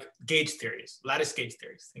 So like gauge theories, lattice gauge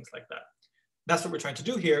theories, things like that. That's what we're trying to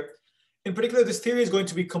do here. In particular, this theory is going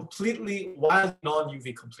to be completely wild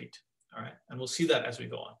non-UV complete. All right, and we'll see that as we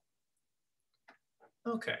go on.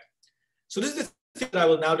 Okay, so this is the theory that I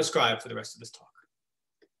will now describe for the rest of this talk.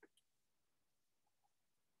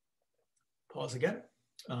 Pause again.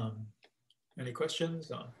 Any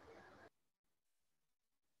questions?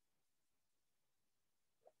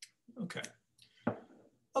 Okay.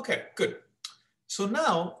 Okay, good. So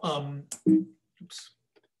now,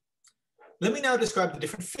 let me now describe the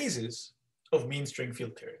different phases of mean string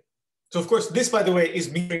field theory. So of course, this, by the way,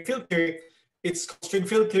 is mean string field theory. It's called string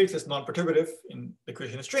field theory because it's non-perturbative in the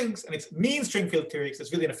creation of strings, and it's mean string field theory because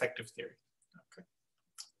it's really an effective theory. Okay.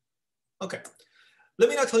 Okay. Let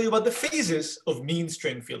me now tell you about the phases of mean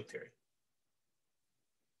string field theory.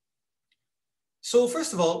 So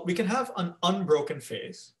first of all, we can have an unbroken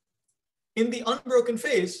phase. In the unbroken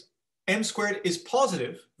phase, m squared is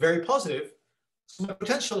positive, very positive, so my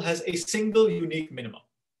potential has a single unique minimum.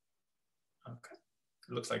 Okay,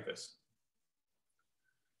 it looks like this.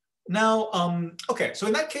 Now, okay, so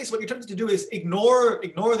in that case, what you're tempted to do is ignore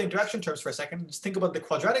the interaction terms for a second, just think about the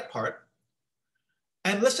quadratic part.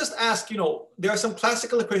 And let's just ask, there are some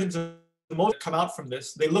classical equations that come out from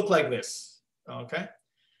this. They look like this, okay?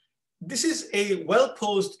 This is a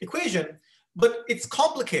well-posed equation, but it's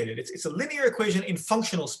complicated. It's a linear equation in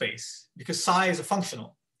functional space because psi is a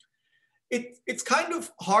functional. It's kind of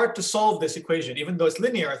hard to solve this equation, even though it's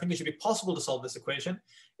linear. I think it should be possible to solve this equation.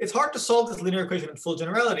 It's hard to solve this linear equation in full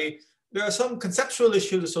generality. There are some conceptual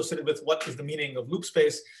issues associated with what is the meaning of loop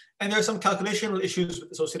space. And there are some calculational issues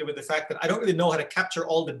associated with the fact that I don't really know how to capture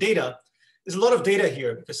all the data. There's a lot of data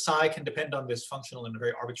here because psi can depend on this functional in a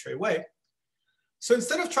very arbitrary way. So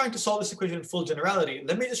instead of trying to solve this equation in full generality,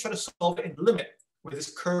 let me just try to solve it in the limit where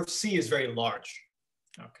this curve C is very large.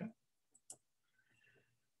 Okay.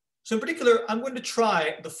 So in particular, I'm going to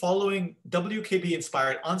try the following WKB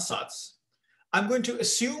inspired ansatz. I'm going to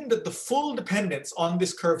assume that the full dependence on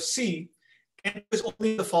this curve C enters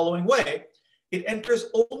only the following way. It enters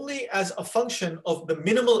only as a function of the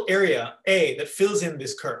minimal area A that fills in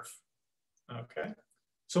this curve. Okay.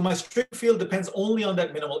 So my string field depends only on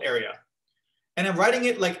that minimal area. And I'm writing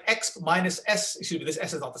it like x minus s, excuse me, this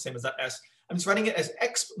s is not the same as that s. I'm just writing it as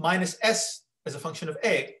x minus s as a function of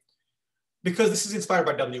A, because this is inspired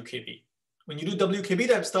by WKB. When you do WKB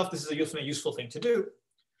type stuff, this is a useful thing to do.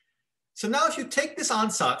 So now if you take this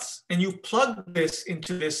ansatz and you plug this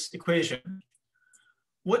into this equation,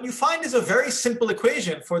 what you find is a very simple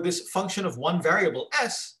equation for this function of one variable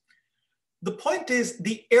s. The point is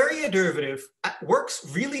the area derivative works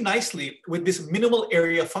really nicely with this minimal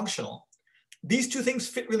area functional. These two things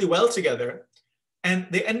fit really well together, and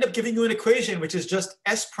they end up giving you an equation which is just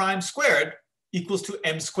s prime squared equals to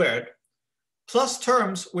m squared, plus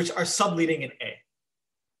terms which are subleading in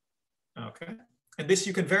A. Okay, and this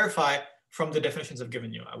you can verify from the definitions I've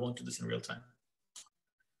given you. I won't do this in real time.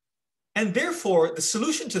 And therefore, the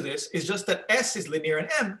solution to this is just that S is linear in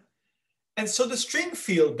M. And so the string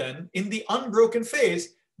field then, in the unbroken phase,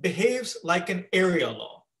 behaves like an area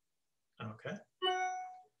law. Okay.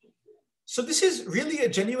 So this is really a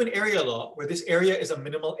genuine area law where this area is a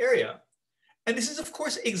minimal area. And this is, of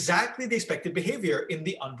course, exactly the expected behavior in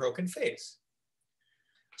the unbroken phase.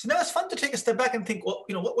 So now it's fun to take a step back and think, well,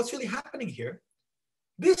 what's really happening here?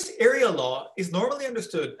 This area law is normally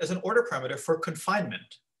understood as an order parameter for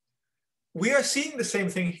confinement. We are seeing the same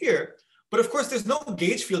thing here, but of course there's no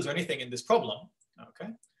gauge fields or anything in this problem,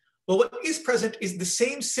 okay? But what is present is the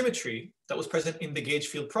same symmetry that was present in the gauge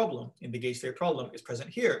field problem, in the gauge theory problem, is present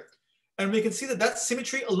here. And we can see that that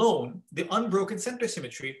symmetry alone, the unbroken center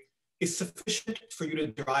symmetry, is sufficient for you to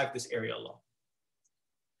derive this area law.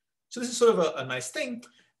 So this is sort of a nice thing.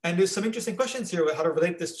 And there's some interesting questions here about how to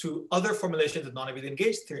relate this to other formulations of non-abelian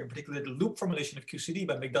gauge theory, in particular the loop formulation of QCD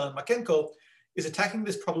by Migdal and Makenko is attacking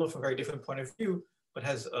this problem from a very different point of view, but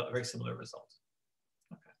has a very similar result.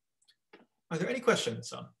 Okay. Are there any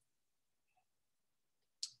questions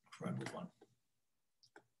before I move on?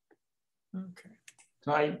 Okay.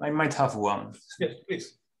 So I might have one. Yes,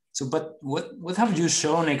 please. So, but what have you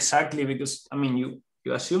shown exactly? Because I mean, you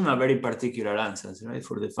assume a very particular answer, right,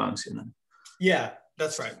 for the function. Yeah,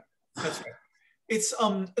 that's right. That's right. It's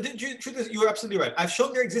the truth is, you're absolutely right. I've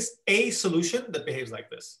shown there exists a solution that behaves like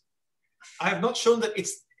this. I have not shown that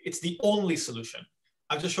it's the only solution.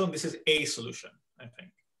 I've just shown this is a solution, I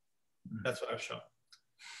think. That's what I've shown.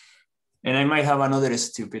 And I might have another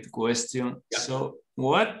stupid question. Yeah. So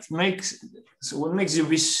what makes you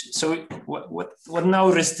wish, so what now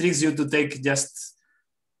restricts you to take just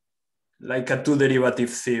like a two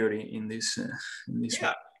derivative theory in this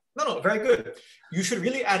Yeah, no, very good. You should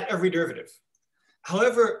really add every derivative.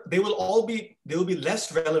 However, they will be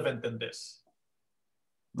less relevant than this.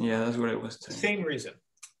 Yeah, that's what I was saying. Same reason.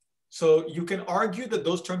 So you can argue that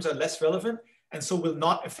those terms are less relevant and so will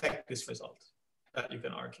not affect this result, that you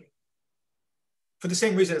can argue. For the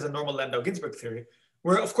same reason as a normal Landau-Ginzburg theory,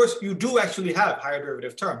 where of course you do actually have higher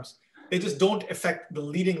derivative terms, they just don't affect the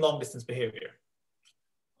leading long distance behavior.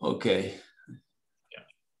 Okay. Yeah.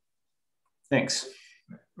 Thanks.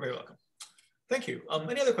 Very welcome. Thank you.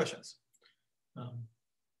 Any other questions?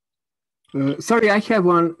 Sorry, I have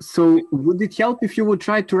one. So would it help if you would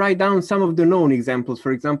try to write down some of the known examples?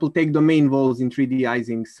 For example, take domain walls in 3D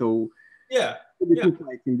Ising. So yeah,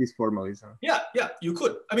 like in this formalism. Yeah, you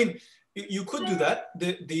could. I mean, you could do that.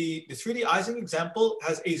 The 3D Ising example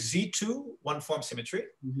has a Z2 one-form symmetry.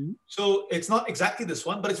 Mm-hmm. So it's not exactly this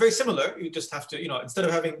one, but it's very similar. You just have to, instead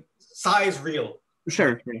of having size real.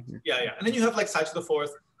 Sure. Yeah. And then you have like psi to the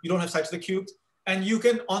fourth. You don't have psi to the cubed. And you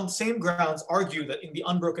can, on same grounds, argue that in the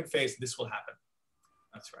unbroken phase, this will happen.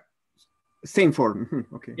 That's right. Same form.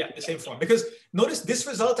 Okay. Yeah, the same form. Because notice this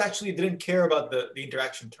result actually didn't care about the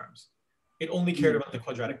interaction terms. It only cared about the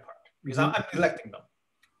quadratic part because I'm electing them.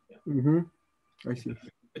 Yeah. Mm-hmm. I see.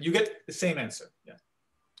 But you get the same answer. Yeah.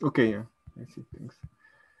 Okay. Yeah. I see. Thanks.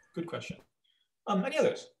 Good question. Any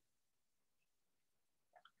others?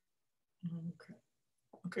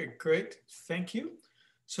 Okay, great. Thank you.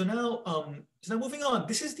 So now moving on,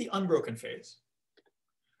 this is the unbroken phase.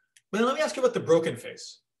 But then let me ask you about the broken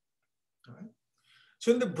phase. All right.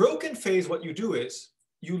 So in the broken phase, what you do is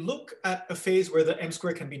you look at a phase where the m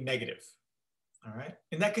squared can be negative. All right.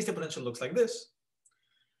 In that case, the potential looks like this.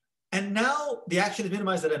 And now the action is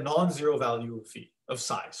minimized at a non-zero value of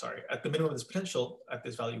psi, at the minimum of this potential at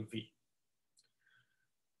this value v.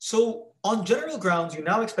 So on general grounds, you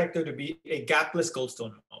now expect there to be a gapless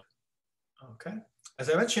Goldstone mode. Okay. As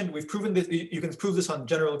I mentioned, we've proven that you can prove this on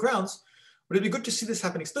general grounds, but it'd be good to see this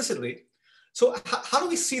happen explicitly. So how do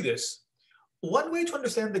we see this? One way to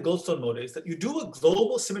understand the Goldstone mode is that you do a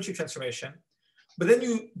global symmetry transformation, but then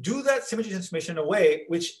you do that symmetry transformation in a way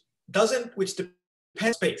which depends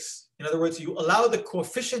on space. In other words, you allow the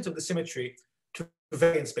coefficient of the symmetry to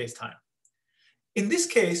vary in space-time. In this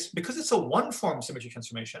case, because it's a one-form symmetry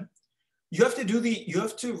transformation, you have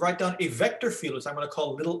to write down a vector field, which I'm going to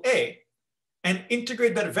call little a, and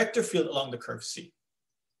integrate that vector field along the curve C.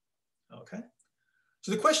 Okay.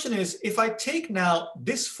 So the question is, if I take now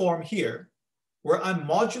this form here, where I'm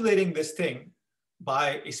modulating this thing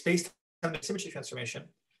by a space-time symmetry transformation,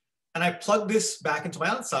 and I plug this back into my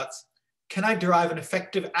ansatz, can I derive an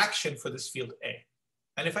effective action for this field A?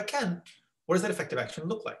 And if I can, what does that effective action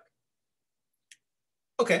look like?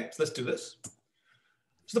 Okay, so let's do this.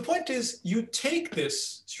 So the point is, you take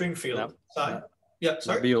this string field. Yeah,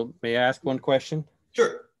 sorry. Nabil, may I ask one question?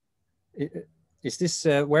 Sure. Is this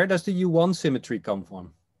where does the U1 symmetry come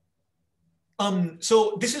from?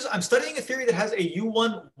 So I'm studying a theory that has a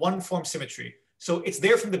U1 one-form symmetry. So it's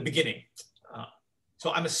there from the beginning.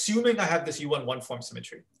 So I'm assuming I have this U1 one-form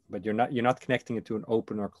symmetry. But you're not connecting it to an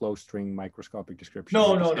open or closed string microscopic description.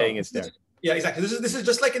 No. Saying it's there. Yeah, exactly. This is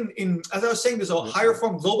just like in as I was saying, there's a higher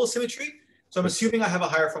form global symmetry. So I'm assuming I have a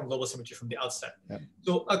higher form global symmetry from the outset. Yeah.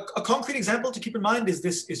 So a concrete example to keep in mind is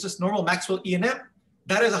just normal Maxwell E&M.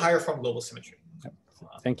 That is a higher form global symmetry. Yep.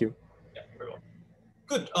 Thank you. Yeah, very well.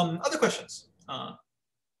 Good. Other questions?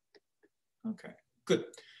 Okay, good.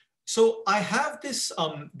 So I have this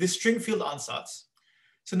this string field ansatz.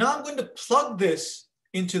 So now I'm going to plug this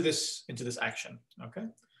into this action. Okay.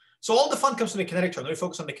 So all the fun comes from the kinetic term. Let me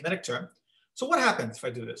focus on the kinetic term. So what happens if I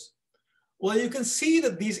do this? Well, you can see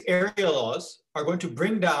that these area laws are going to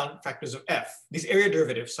bring down factors of f. These area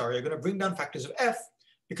derivatives, sorry, are going to bring down factors of f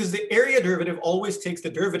because the area derivative always takes the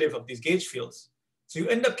derivative of these gauge fields. So you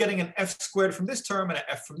end up getting an f squared from this term and an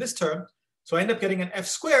f from this term. So I end up getting an f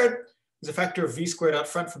squared is a factor of v squared out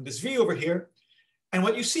front from this v over here. And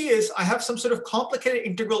what you see is I have some sort of complicated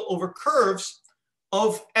integral over curves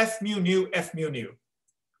of f mu nu,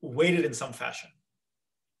 weighted in some fashion.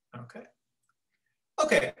 Okay.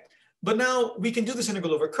 Okay. But now we can do this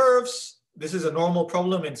integral over curves. This is a normal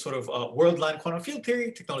problem in sort of world-line quantum field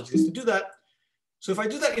theory. Technology is to do that. So if I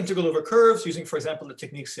do that integral over curves using, for example, the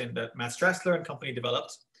techniques that Matt Strassler and company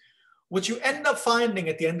developed, what you end up finding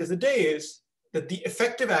at the end of the day is that the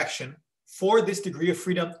effective action for this degree of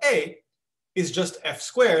freedom A is just f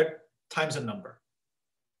squared times a number.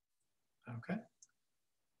 Okay.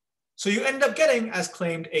 So you end up getting, as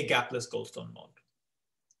claimed, a gapless Goldstone mode.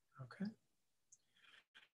 Okay.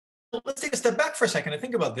 Let's take a step back for a second and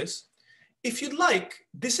think about this. If you'd like,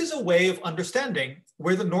 this is a way of understanding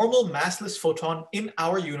where the normal massless photon in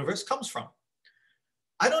our universe comes from.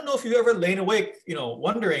 I don't know if you've ever lain awake,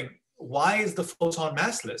 wondering why is the photon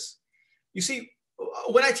massless? You see,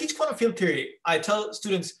 when I teach quantum field theory, I tell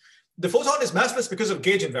students the photon is massless because of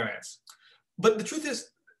gauge invariance. But the truth is,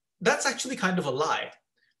 that's actually kind of a lie,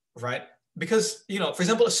 right? Because, for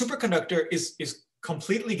example, a superconductor is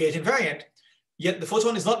completely gauge invariant, yet the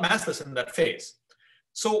photon is not massless in that phase.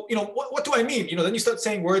 So, what do I mean? Then you start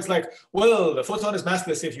saying words like, well, the photon is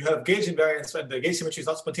massless if you have gauge invariance and the gauge symmetry is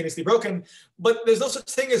not spontaneously broken, but there's no such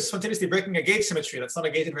thing as spontaneously breaking a gauge symmetry. That's not a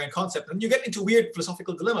gauge invariant concept. And you get into weird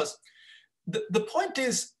philosophical dilemmas. The point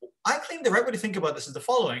is, I claim the right way to think about this is the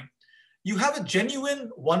following. You have a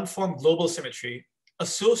genuine one-form global symmetry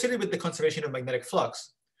associated with the conservation of magnetic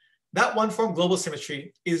flux. That one-form global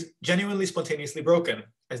symmetry is genuinely spontaneously broken,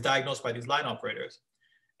 as diagnosed by these line operators.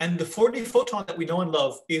 And the 4D photon that we know and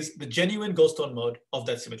love is the genuine Goldstone mode of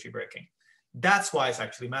that symmetry breaking. That's why it's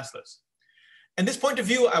actually massless. And this point of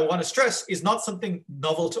view, I want to stress, is not something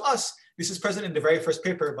novel to us. This is present in the very first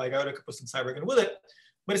paper by Gauda, Kapustin, Seiberg, and Willett.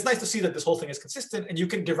 But it's nice to see that this whole thing is consistent, and you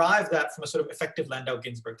can derive that from a sort of effective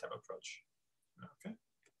Landau-Ginzburg type approach. Okay.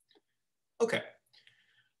 Okay.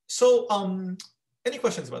 So, any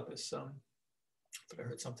questions about this? Did I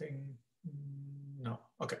heard something? No.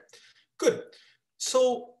 Okay. Good.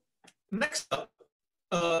 So next up,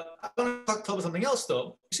 I want to talk about something else,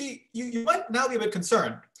 though. You see, you might now be a bit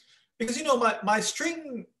concerned because my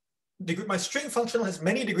string functional has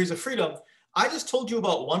many degrees of freedom. I just told you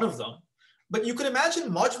about one of them. But you could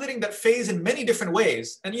imagine modulating that phase in many different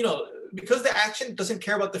ways. And because the action doesn't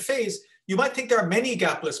care about the phase, you might think there are many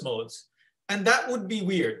gapless modes. And that would be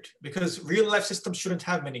weird because real life systems shouldn't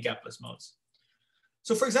have many gapless modes.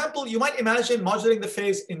 So for example, you might imagine modulating the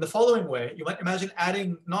phase in the following way. You might imagine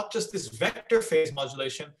adding not just this vector phase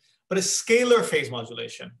modulation, but a scalar phase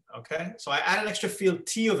modulation, okay? So I add an extra field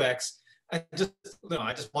T of X, and just,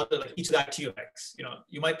 I just modulate each of that T of X.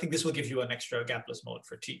 You might think this will give you an extra gapless mode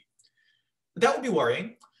for T. That would be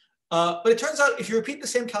worrying. But it turns out if you repeat the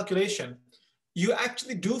same calculation, you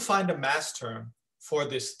actually do find a mass term for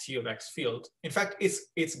this T of X field. In fact,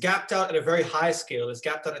 it's gapped out at a very high scale. It's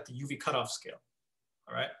gapped out at the UV cutoff scale,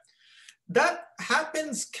 all right? That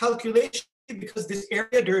happens calculationally because this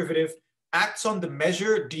area derivative acts on the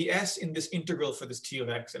measure ds in this integral for this T of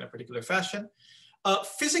X in a particular fashion.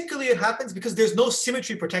 Physically, it happens because there's no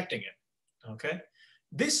symmetry protecting it, okay?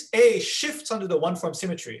 This A shifts under the one-form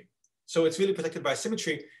symmetry, so it's really protected by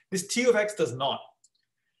symmetry. This T of X does not.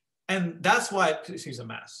 And that's why it perceives a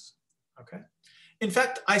mass, okay? In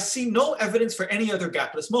fact, I see no evidence for any other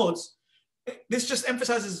gapless modes. This just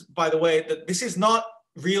emphasizes, by the way, that this is not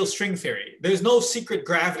real string theory. There's no secret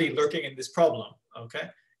gravity lurking in this problem, okay?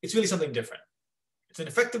 It's really something different. It's an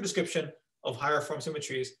effective description of higher form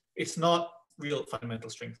symmetries. It's not real fundamental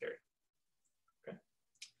string theory, okay?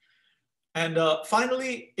 And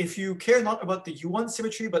finally, if you care not about the U1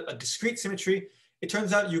 symmetry, but a discrete symmetry, it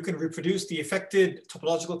turns out you can reproduce the affected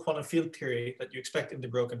topological quantum field theory that you expect in the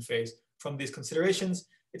broken phase from these considerations.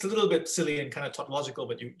 It's a little bit silly and kind of tautological,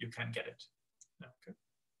 but you can get it. Okay.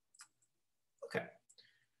 Okay.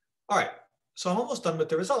 All right. So I'm almost done with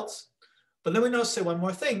the results, but let me now say one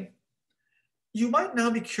more thing. You might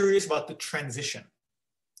now be curious about the transition,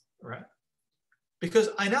 right? Because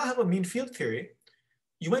I now have a mean field theory.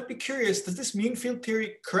 You might be curious, does this mean field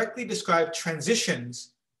theory correctly describe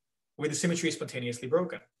transitions where the symmetry is spontaneously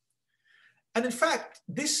broken? And in fact,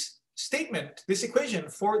 this statement, this equation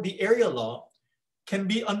for the area law can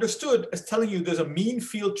be understood as telling you there's a mean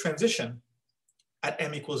field transition at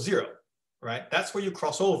m equals 0, right? That's where you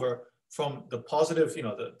cross over from the positive,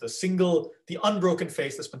 the unbroken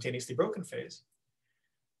phase, the spontaneously broken phase.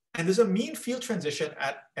 And there's a mean field transition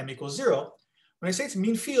at m equals 0. When I say it's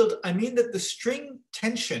mean field, I mean that the string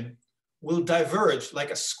tension will diverge like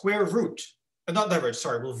a square root, not diverge,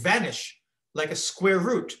 sorry, will vanish like a square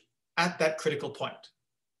root at that critical point,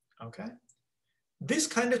 okay? This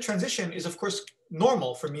kind of transition is, of course,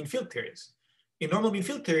 normal for mean field theories. In normal mean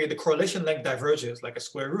field theory, the correlation length diverges like a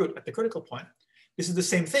square root at the critical point. This is the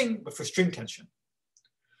same thing, but for string tension.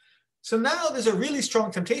 So now there's a really strong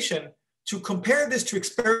temptation to compare this to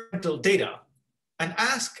experimental data and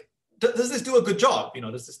ask, does this do a good job?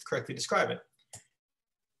 Does this correctly describe it?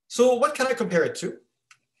 So what can I compare it to?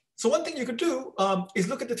 So one thing you could do is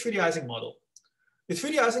look at the 3D Ising model. The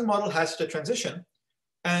 3D Ising model has such a transition,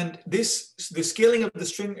 and the scaling of the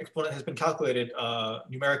string exponent has been calculated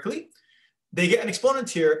numerically. They get an exponent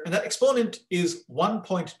here, and that exponent is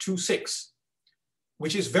 1.26,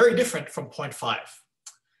 which is very different from 0.5.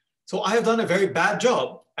 So I have done a very bad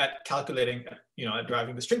job at calculating, at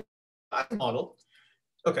deriving the string model.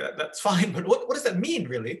 Okay, that's fine, but what does that mean,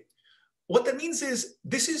 really? What that means is,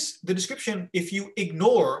 this is the description if you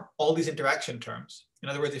ignore all these interaction terms. In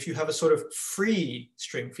other words, if you have a sort of free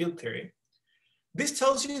string field theory, this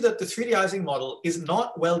tells you that the 3D Ising model is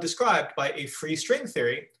not well described by a free string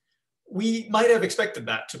theory. We might have expected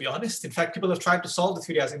that, to be honest. In fact, people have tried to solve the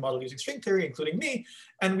 3D Ising model using string theory, including me,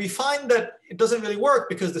 and we find that it doesn't really work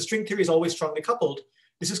because the string theory is always strongly coupled.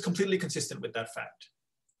 This is completely consistent with that fact.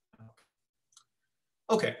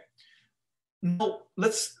 Okay, now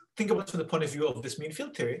let's think about it from the point of view of this mean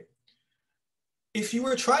field theory. If you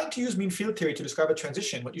were trying to use mean field theory to describe a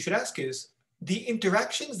transition, what you should ask is, the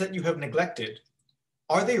interactions that you have neglected,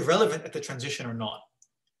 are they relevant at the transition or not?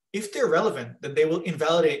 If they're relevant, then they will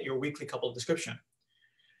invalidate your weakly coupled description.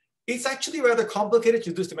 It's actually rather complicated to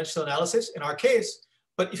do this dimensional analysis in our case,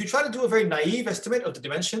 but if you try to do a very naive estimate of the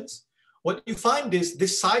dimensions, what you find is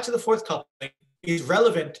this side to the fourth coupling is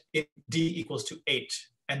relevant in D equals to 8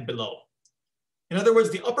 and below. In other words,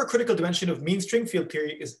 the upper critical dimension of mean string field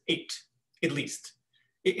theory is 8, at least.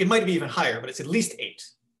 It might be even higher, but it's at least 8,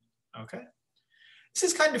 okay? This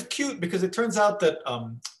is kind of cute because it turns out that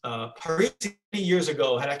Paris many years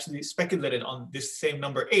ago had actually speculated on this same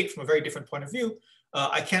number 8 from a very different point of view.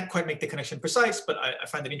 I can't quite make the connection precise, but I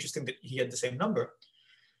find it interesting that he had the same number.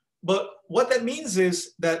 But what that means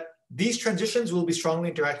is that these transitions will be strongly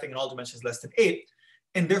interacting in all dimensions less than 8,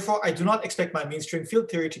 and therefore I do not expect my mean string field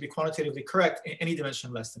theory to be quantitatively correct in any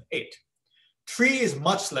dimension less than 8. 3 is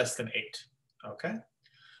much less than 8, okay?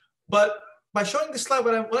 But by showing this slide,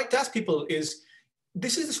 what I would like to ask people is,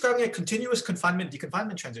 this is describing a continuous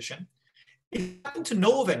confinement-deconfinement transition. If you happen to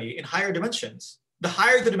know of any in higher dimensions, the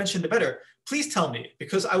higher the dimension, the better. Please tell me,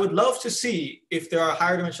 because I would love to see if there are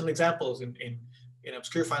higher dimensional examples in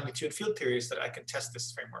obscure finely tuned field theories that I can test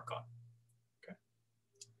this framework on. Okay.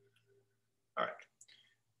 All right.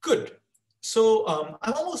 Good. So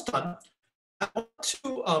I'm almost done. I want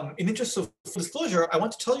to, in interest of full disclosure, I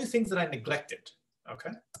want to tell you things that I neglected,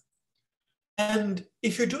 okay? And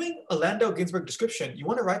if you're doing a Landau-Ginzburg description, you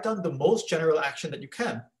want to write down the most general action that you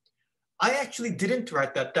can. I actually didn't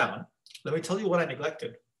write that down. Let me tell you what I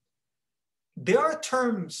neglected. There are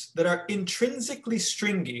terms that are intrinsically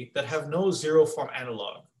stringy that have no zero form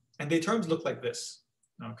analog. And the terms look like this,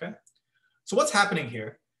 okay? So what's happening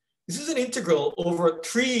here? This is an integral over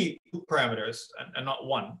 3 loop parameters and not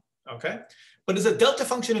 1, okay? But it's a delta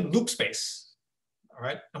function in loop space, all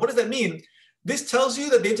right? And what does that mean? This tells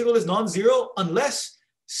you that the integral is non-zero unless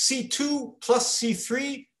C2 plus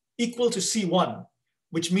C3 equal to C1,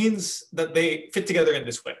 which means that they fit together in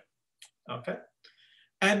this way, okay?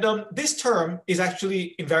 And this term is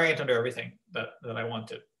actually invariant under everything that I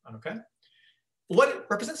wanted, okay? What it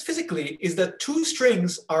represents physically is that 2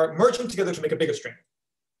 strings are merging together to make a bigger string,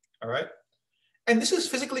 all right? And this is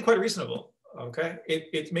physically quite reasonable, okay?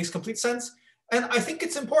 It makes complete sense. And I think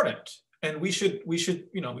it's important, and we should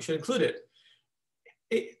include it.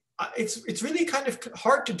 It's really kind of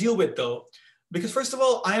hard to deal with though, because first of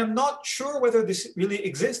all, I am not sure whether this really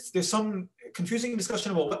exists. There's some confusing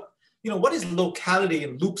discussion about what is locality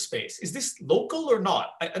in loop space? Is this local or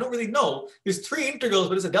not? I don't really know. There's 3 integrals,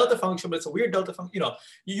 but it's a delta function, but it's a weird delta function.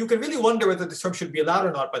 You can really wonder whether this term should be allowed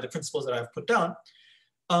or not by the principles that I've put down.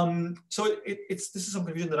 So this is some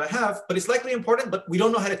confusion that I have, but it's likely important, but we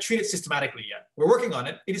don't know how to treat it systematically yet. We're working on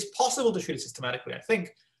it. It is possible to treat it systematically, I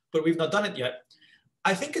think, but we've not done it yet.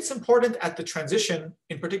 I think it's important at the transition.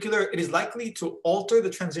 In particular, it is likely to alter the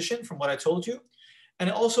transition from what I told you, and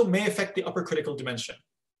it also may affect the upper critical dimension,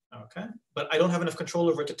 okay? But I don't have enough control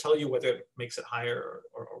over it to tell you whether it makes it higher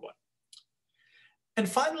or what. And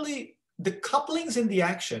finally, the couplings in the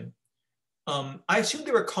action, I assumed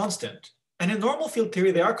they were constant. And in normal field theory,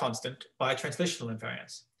 they are constant by translational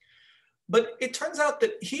invariance. But it turns out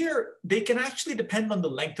that here, they can actually depend on the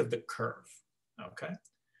length of the curve, okay?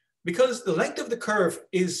 Because the length of the curve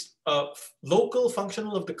is a local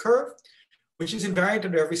functional of the curve, which is invariant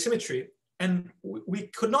under every symmetry. And we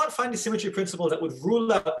could not find a symmetry principle that would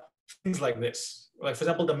rule out things like this. Like, for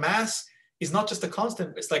example, the mass is not just a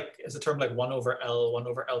constant. It's like, it's a term like 1 over L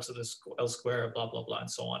to the L square, blah, blah, blah, and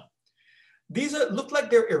so on. These look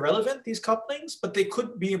like they're irrelevant, these couplings, but they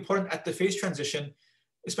could be important at the phase transition,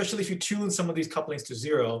 especially if you tune some of these couplings to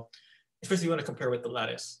 0, especially if you want to compare with the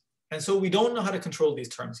lattice. And so we don't know how to control these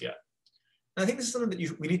terms yet. And I think this is something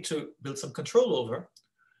that we need to build some control over.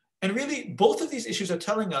 And really, both of these issues are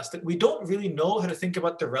telling us that we don't really know how to think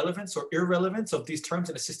about the relevance or irrelevance of these terms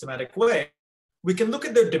in a systematic way. We can look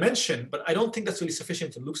at their dimension, but I don't think that's really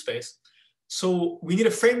sufficient in loop space. So we need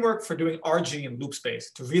a framework for doing RG in loop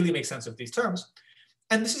space to really make sense of these terms.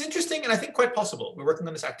 And this is interesting and I think quite possible. We're working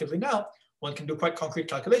on this actively now. One can do quite concrete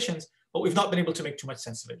calculations, but we've not been able to make too much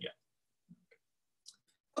sense of it yet.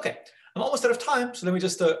 Okay, I'm almost out of time. So let me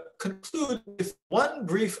just conclude with one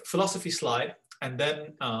brief philosophy slide, and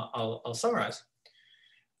then I'll summarize.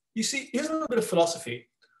 You see, here's a little bit of philosophy.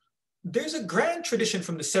 There's a grand tradition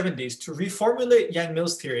from the 70s to reformulate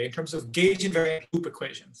Yang-Mills theory in terms of gauge invariant loop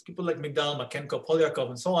equations. People like Migdal, Makenko, Polyakov,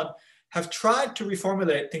 and so on have tried to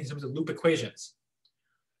reformulate things in terms of loop equations.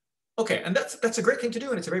 Okay, and that's a great thing to do,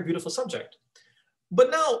 and it's a very beautiful subject. But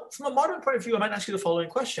now, from a modern point of view, I might ask you the following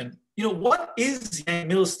question. What is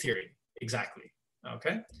Yang-Mills theory exactly?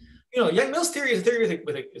 Okay, Yang-Mills theory is a theory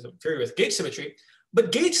with gauge symmetry,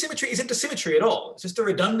 but gauge symmetry isn't a symmetry at all. It's just a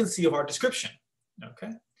redundancy of our description. Okay.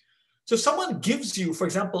 So if someone gives you, for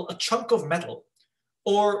example, a chunk of metal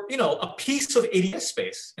or a piece of ADS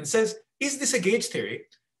space and says, is this a gauge theory?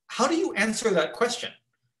 How do you answer that question?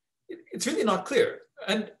 It's really not clear.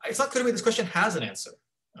 And it's not clear to me this question has an answer,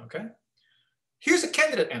 okay? Here's a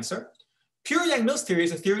candidate answer. Pure Yang-Mills theory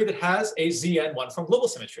is a theory that has a Zn1 from global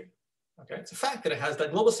symmetry, okay? It's a fact that it has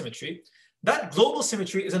that global symmetry. That global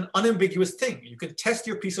symmetry is an unambiguous thing. You can test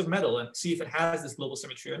your piece of metal and see if it has this global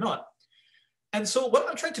symmetry or not. And so what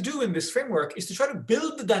I'm trying to do in this framework is to try to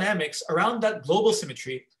build the dynamics around that global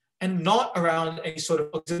symmetry and not around any sort of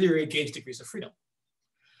auxiliary gauge degrees of freedom.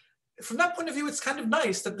 From that point of view, it's kind of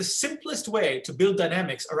nice that the simplest way to build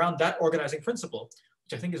dynamics around that organizing principle,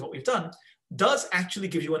 which I think is what we've done, does actually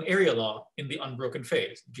give you an area law in the unbroken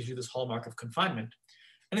phase. It gives you this hallmark of confinement.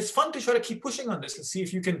 And it's fun to try to keep pushing on this and see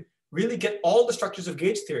if you can really get all the structures of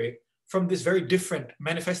gauge theory from this very different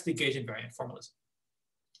manifestly gauge invariant formalism.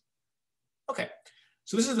 Okay,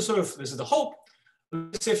 so this is the hope.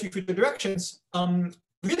 Let's say a few future directions.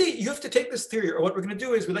 Really, you have to take this theory, or what we're going to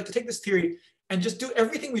do is we'd like to take this theory and just do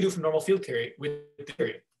everything we do from normal field theory with the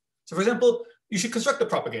theory. So for example, you should construct a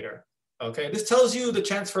propagator. Okay, this tells you the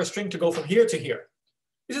chance for a string to go from here to here.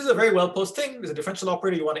 This is a very well-posed thing. There's a differential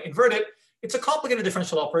operator. You want to invert it. It's a complicated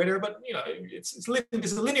differential operator, but it's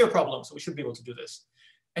a linear problem, so we should be able to do this.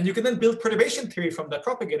 And you can then build perturbation theory from that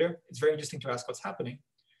propagator. It's very interesting to ask what's happening.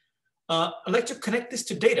 I'd like to connect this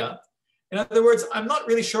to data. In other words, I'm not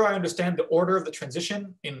really sure I understand the order of the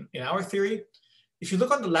transition in our theory. If you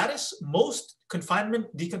look on the lattice, most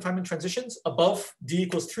deconfinement transitions above d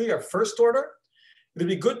equals 3 are first order. It would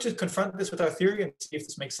be good to confront this with our theory and see if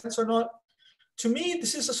this makes sense or not. To me,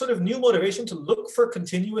 this is a sort of new motivation to look for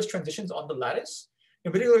continuous transitions on the lattice.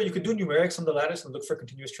 In particular, you could do numerics on the lattice and look for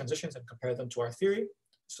continuous transitions and compare them to our theory,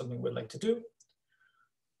 something we'd like to do.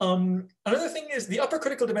 Another thing is the upper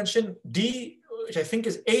critical dimension, D, which I think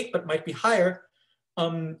is 8, but might be higher.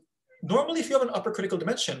 Normally, if you have an upper critical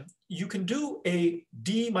dimension, you can do a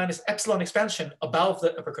D minus epsilon expansion above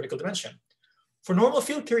the upper critical dimension. For normal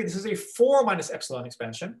field theory, this is a 4 minus epsilon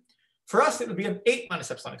expansion. For us, it would be an 8 minus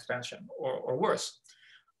epsilon expansion or worse.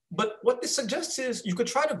 But what this suggests is you could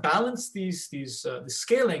try to balance the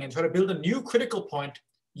scaling and try to build a new critical point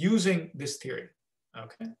using this theory.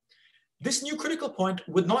 Okay. This new critical point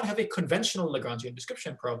would not have a conventional Lagrangian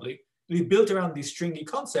description, probably. It would be built around these stringy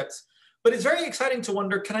concepts. But it's very exciting to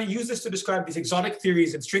wonder, can I use this to describe these exotic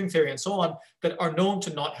theories in string theory and so on that are known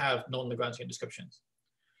to not have known Lagrangian descriptions?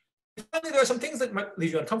 Finally, there are some things that might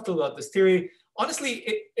leave you uncomfortable about this theory. Honestly,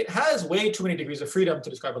 it has way too many degrees of freedom to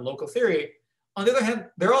describe a local theory. On the other hand,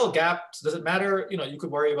 they're all gaps. Does it matter? You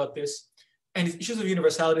could worry about this. And the issues of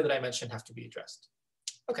universality that I mentioned have to be addressed.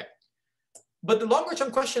 Okay. But the longer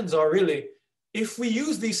term questions are really, if we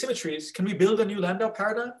use these symmetries, can we build a new Landau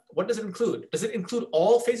paradigm? What does it include? Does it include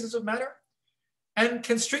all phases of matter? And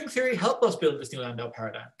can string theory help us build this new Landau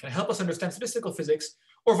paradigm? Can it help us understand statistical physics?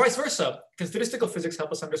 Or vice versa, can statistical physics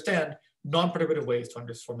help us understand non-perturbative ways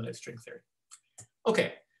to formulate string theory?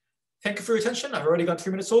 Okay, thank you for your attention. I've already gone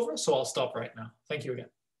 3 minutes over, so I'll stop right now. Thank you again.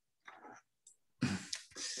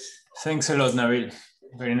 Thanks a lot, Nabil.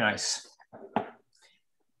 Very nice.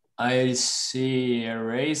 I see a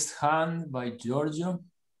raised hand by Giorgio.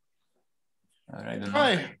 I don't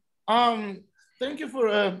know. Hi. Thank you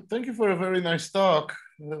for a very nice talk.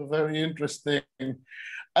 Very interesting.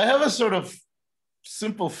 I have a sort of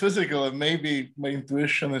simple physical, and maybe my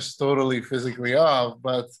intuition is totally physically off,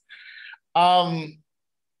 but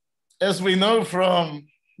as we know from,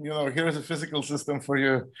 here's a physical system for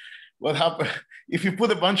you. What happens if you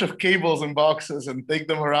put a bunch of cables in boxes and take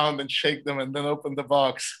them around and shake them and then open the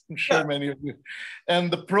box? I'm sure many of you.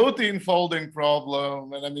 And the protein folding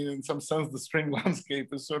problem, and I mean, in some sense, the string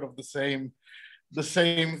landscape is sort of the same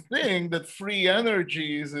thing, that free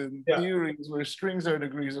energies in theories where strings are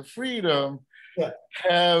degrees of freedom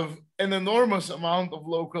have an enormous amount of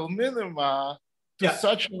local minima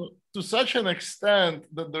to such an extent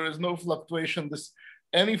that there is no fluctuation.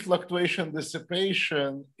 Any fluctuation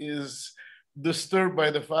dissipation is disturbed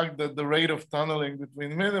by the fact that the rate of tunneling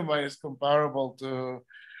between minima is comparable to,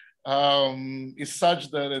 is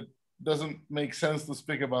such that it doesn't make sense to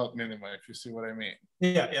speak about minima, if you see what I mean.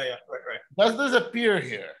 Right. Does this appear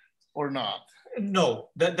here or not? No,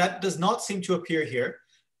 that does not seem to appear here.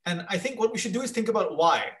 And I think what we should do is think about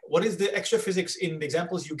why. What is the extra physics in the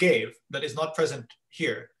examples you gave that is not present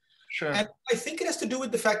here? Sure. And I think it has to do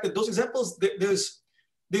with the fact that those examples,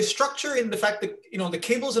 there's structure in the fact that, the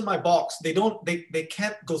cables in my box, they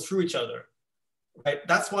can't go through each other, right?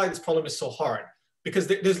 That's why this problem is so hard, because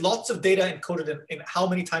there's lots of data encoded in how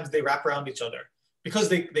many times they wrap around each other, because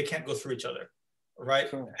they can't go through each other, right?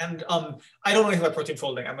 Sure. And I don't know anything about protein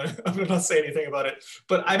folding. I'm gonna not say anything about it,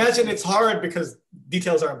 but I imagine it's hard because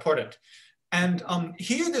details are important. And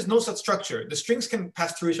here, there's no such structure. The strings can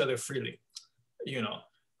pass through each other freely,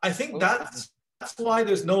 I think that's why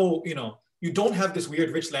there's no, you don't have this weird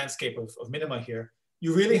rich landscape of minima here.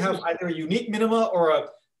 You really have either a unique minima or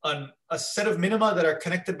a set of minima that are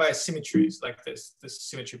connected by symmetries like this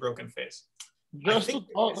symmetry broken phase.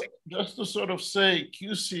 Just to sort of say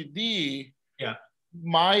QCD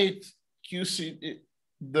might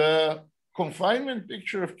the confinement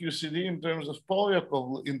picture of QCD in terms of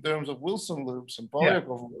Wilson loops and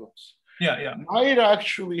Polyakov loops might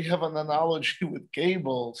actually have an analogy with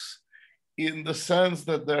cables, in the sense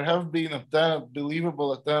that there have been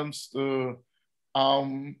believable attempts to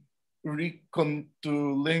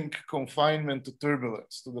link confinement to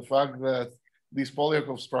turbulence, to the fact that these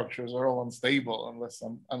Polyakov structures are all unstable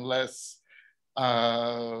unless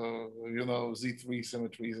Z3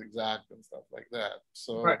 symmetry is exact and stuff like that.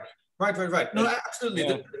 So right. No, absolutely.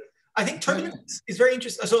 Yeah. I think turbulence is very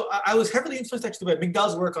interesting. So I was heavily influenced actually by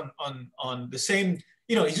Migdal's work on the same.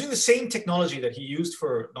 He's using the same technology that he used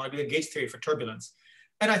for non-abelian gauge theory for turbulence.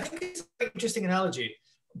 And I think it's an interesting analogy.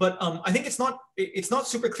 But I think it's not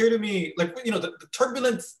super clear to me. Like, you know, the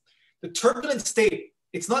turbulent state,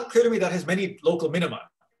 it's not clear to me that has many local minima.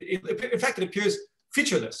 In fact, it appears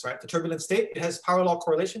featureless, right? The turbulent state, it has power law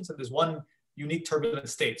correlations, and there's one unique turbulent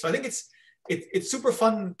state. So I think it's super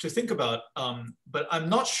fun to think about, but I'm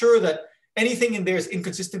not sure that anything in there is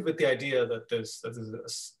inconsistent with the idea that there's a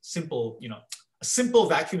simple, you know, a simple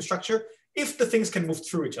vacuum structure if the things can move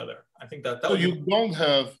through each other. I think that so you don't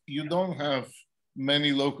have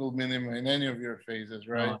many local minima in any of your phases,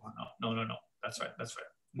 right? No. That's right.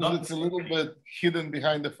 It's a little bit hidden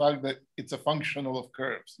behind the fact that it's a functional of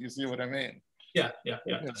curves. You see what I mean? Yeah.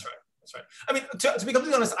 That's right. I mean, to be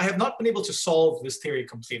completely honest, I have not been able to solve this theory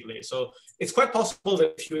completely. So it's quite possible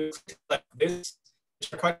that if you like this,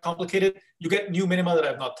 which are quite complicated, you get new minima that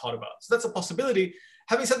I've not thought about. So that's a possibility.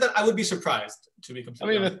 Having said that, I would be surprised, to be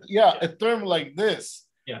completely honest. A term like this,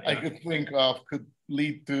 I could think of could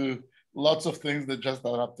lead to lots of things that just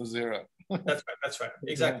add up to zero. That's right.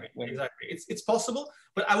 Exactly. It's possible,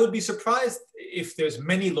 but I would be surprised if there's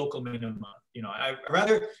many local minima. You know,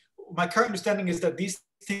 my current understanding is that these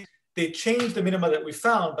things, they change the minima that we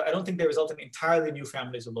found, but I don't think they result in entirely new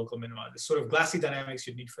families of local minima. The sort of glassy dynamics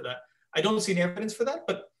you'd need for that. I don't see any evidence for that,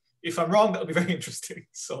 but if I'm wrong, that would be very interesting.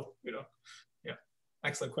 So, you know, yeah,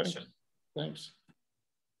 excellent question. Thanks.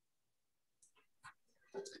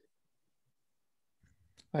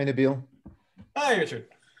 Hi, Nabil. Hi, Richard.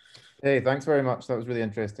 Hey, thanks very much. That was really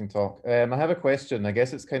interesting talk. I have a question. I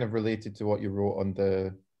guess it's kind of related to what you wrote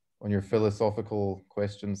on your philosophical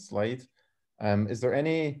questions slide. Is there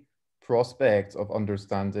any prospect of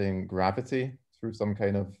understanding gravity through some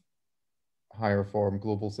kind of higher form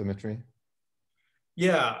global symmetry?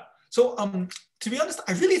 Yeah. So to be honest,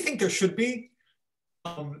 I really think there should be,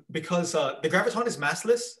 because the graviton is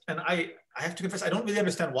massless, and I have to confess I don't really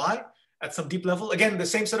understand why. At some deep level, again, the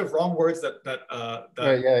same set of wrong words that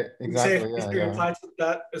exactly. Apply to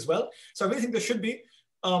that as well. So I really think there should be.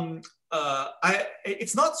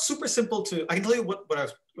 It's not super simple to. I can tell you what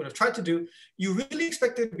I've tried to do. You really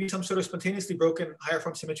expect there to be some sort of spontaneously broken higher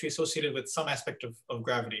form symmetry associated with some aspect of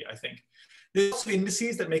gravity. I think there's also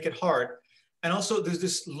indices that make it hard, and also there's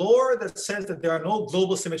this lore that says that there are no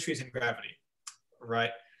global symmetries in gravity,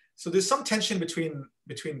 right? So there's some tension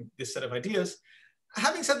between this set of ideas.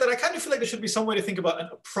 Having said that, I kind of feel like there should be some way to think about an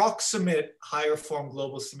approximate higher form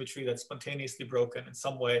global symmetry that's spontaneously broken in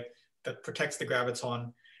some way that protects the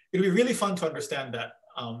graviton. It'd be really fun to understand that.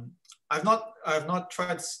 I've not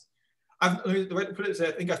tried. The way to put it is,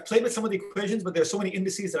 I think I've played with some of the equations, but there's so many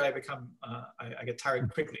indices that I get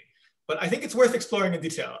tired quickly. But I think it's worth exploring in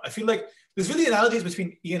detail. I feel like there's really analogies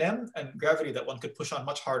between E&M and gravity that one could push on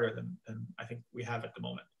much harder than I think we have at the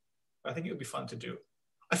moment. But I think it would be fun to do.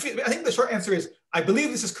 I think the short answer is I believe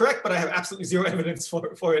this is correct, but I have absolutely zero evidence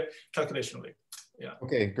for it calculationally. Yeah.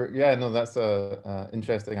 Okay. Great. Yeah. No, that's a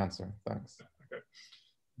interesting answer. Thanks. Okay.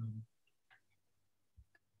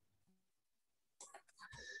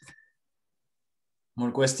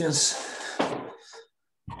 More questions?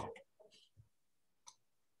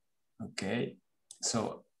 Okay.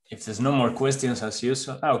 So if there's no more questions as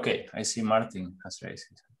usual, okay. I see Martin has raised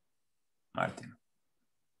his hand.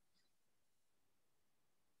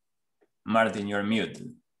 Martin, you're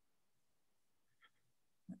muted.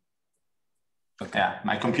 Okay. Yeah,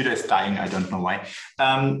 my computer is dying. I don't know why.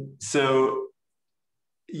 So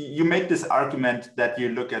you make this argument that you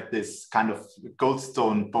look at this kind of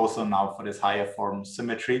Goldstone boson now for this higher form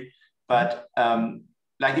symmetry. But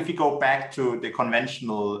like if you go back to the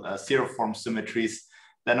conventional zero form symmetries,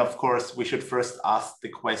 then of course we should first ask the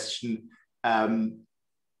question,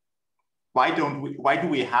 why do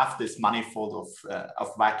we have this manifold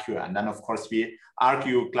of vacua? And then of course we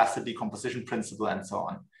argue cluster decomposition principle and so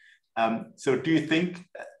on. So do you think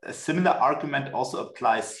a similar argument also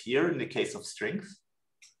applies here in the case of strings?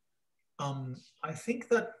 I think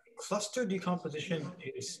that cluster decomposition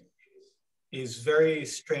is very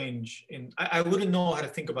strange. I wouldn't know how to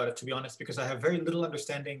think about it, to be honest, because I have very little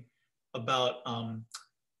understanding about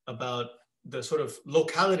the sort of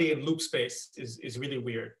locality in loop space is really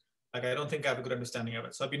weird. Like, I don't think I have a good understanding of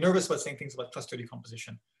it. So I'd be nervous about saying things about cluster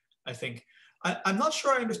decomposition, I think. I'm not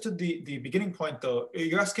sure I understood the beginning point, though.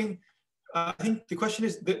 You're asking, I think the question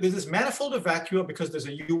is, there's this manifold of vacua because there's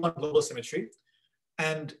a U1 global symmetry.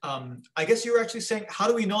 And I guess you're actually saying, how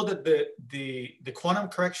do we know that the quantum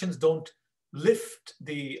corrections don't lift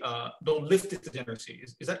the degeneracy?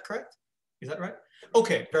 Is that correct? Is that right?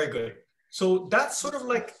 Okay, very good. So that's sort of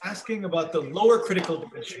like asking about the lower critical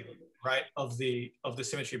dimension, right, of the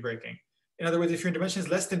symmetry breaking. In other words, if your dimension is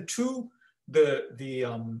less than 2,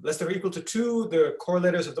 less than or equal to 2, the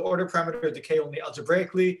correlators of the order parameter decay only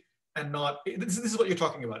algebraically. and not, this is what you're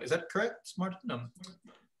talking about. Is that correct, Martin?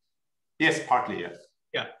 Yes, partly, yes.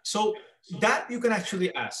 Yeah, so that you can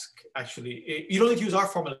actually ask, actually. You don't need to use our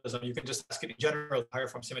formalism. You can just ask it in general, higher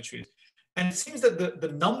form symmetries. And it seems that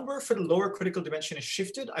the number for the lower critical dimension is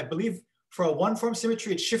shifted. I believe for a one form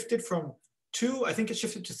symmetry, it shifted from 2, I think it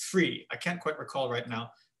shifted to 3. I can't quite recall right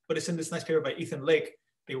now, but it's in this nice paper by Ethan Lake.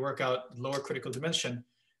 They work out lower critical dimension.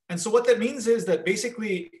 And so what that means is that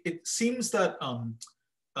basically it seems that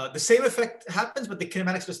the same effect happens, but the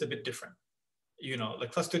kinematics is just a bit different. You know,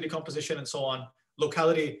 like cluster decomposition and so on,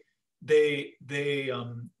 locality, the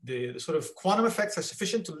sort of quantum effects are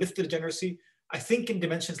sufficient to lift the degeneracy, I think in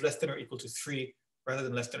dimensions less than or equal to 3 rather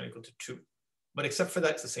than less than or equal to 2. But except for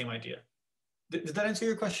that, it's the same idea. Did that answer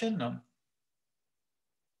your question? No.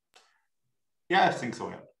 Yeah, I think so,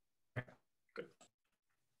 yeah. Good.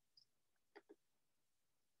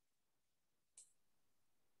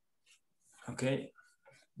 Okay,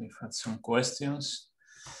 we've had some questions.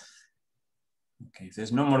 Okay, if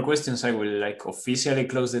there's no more questions, I will like officially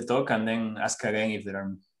close the talk and then ask again if there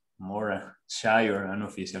are more shy or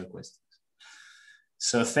unofficial questions.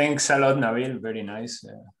 So thanks a lot, Nabil, very nice.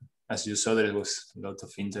 As you saw, there was a lot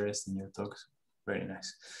of interest in your talks, very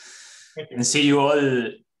nice. And see you all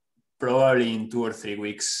probably in 2 or 3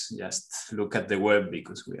 weeks. Just look at the web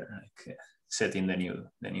because we are like setting the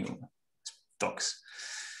new talks.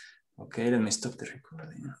 Okay, let me stop the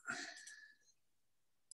recording.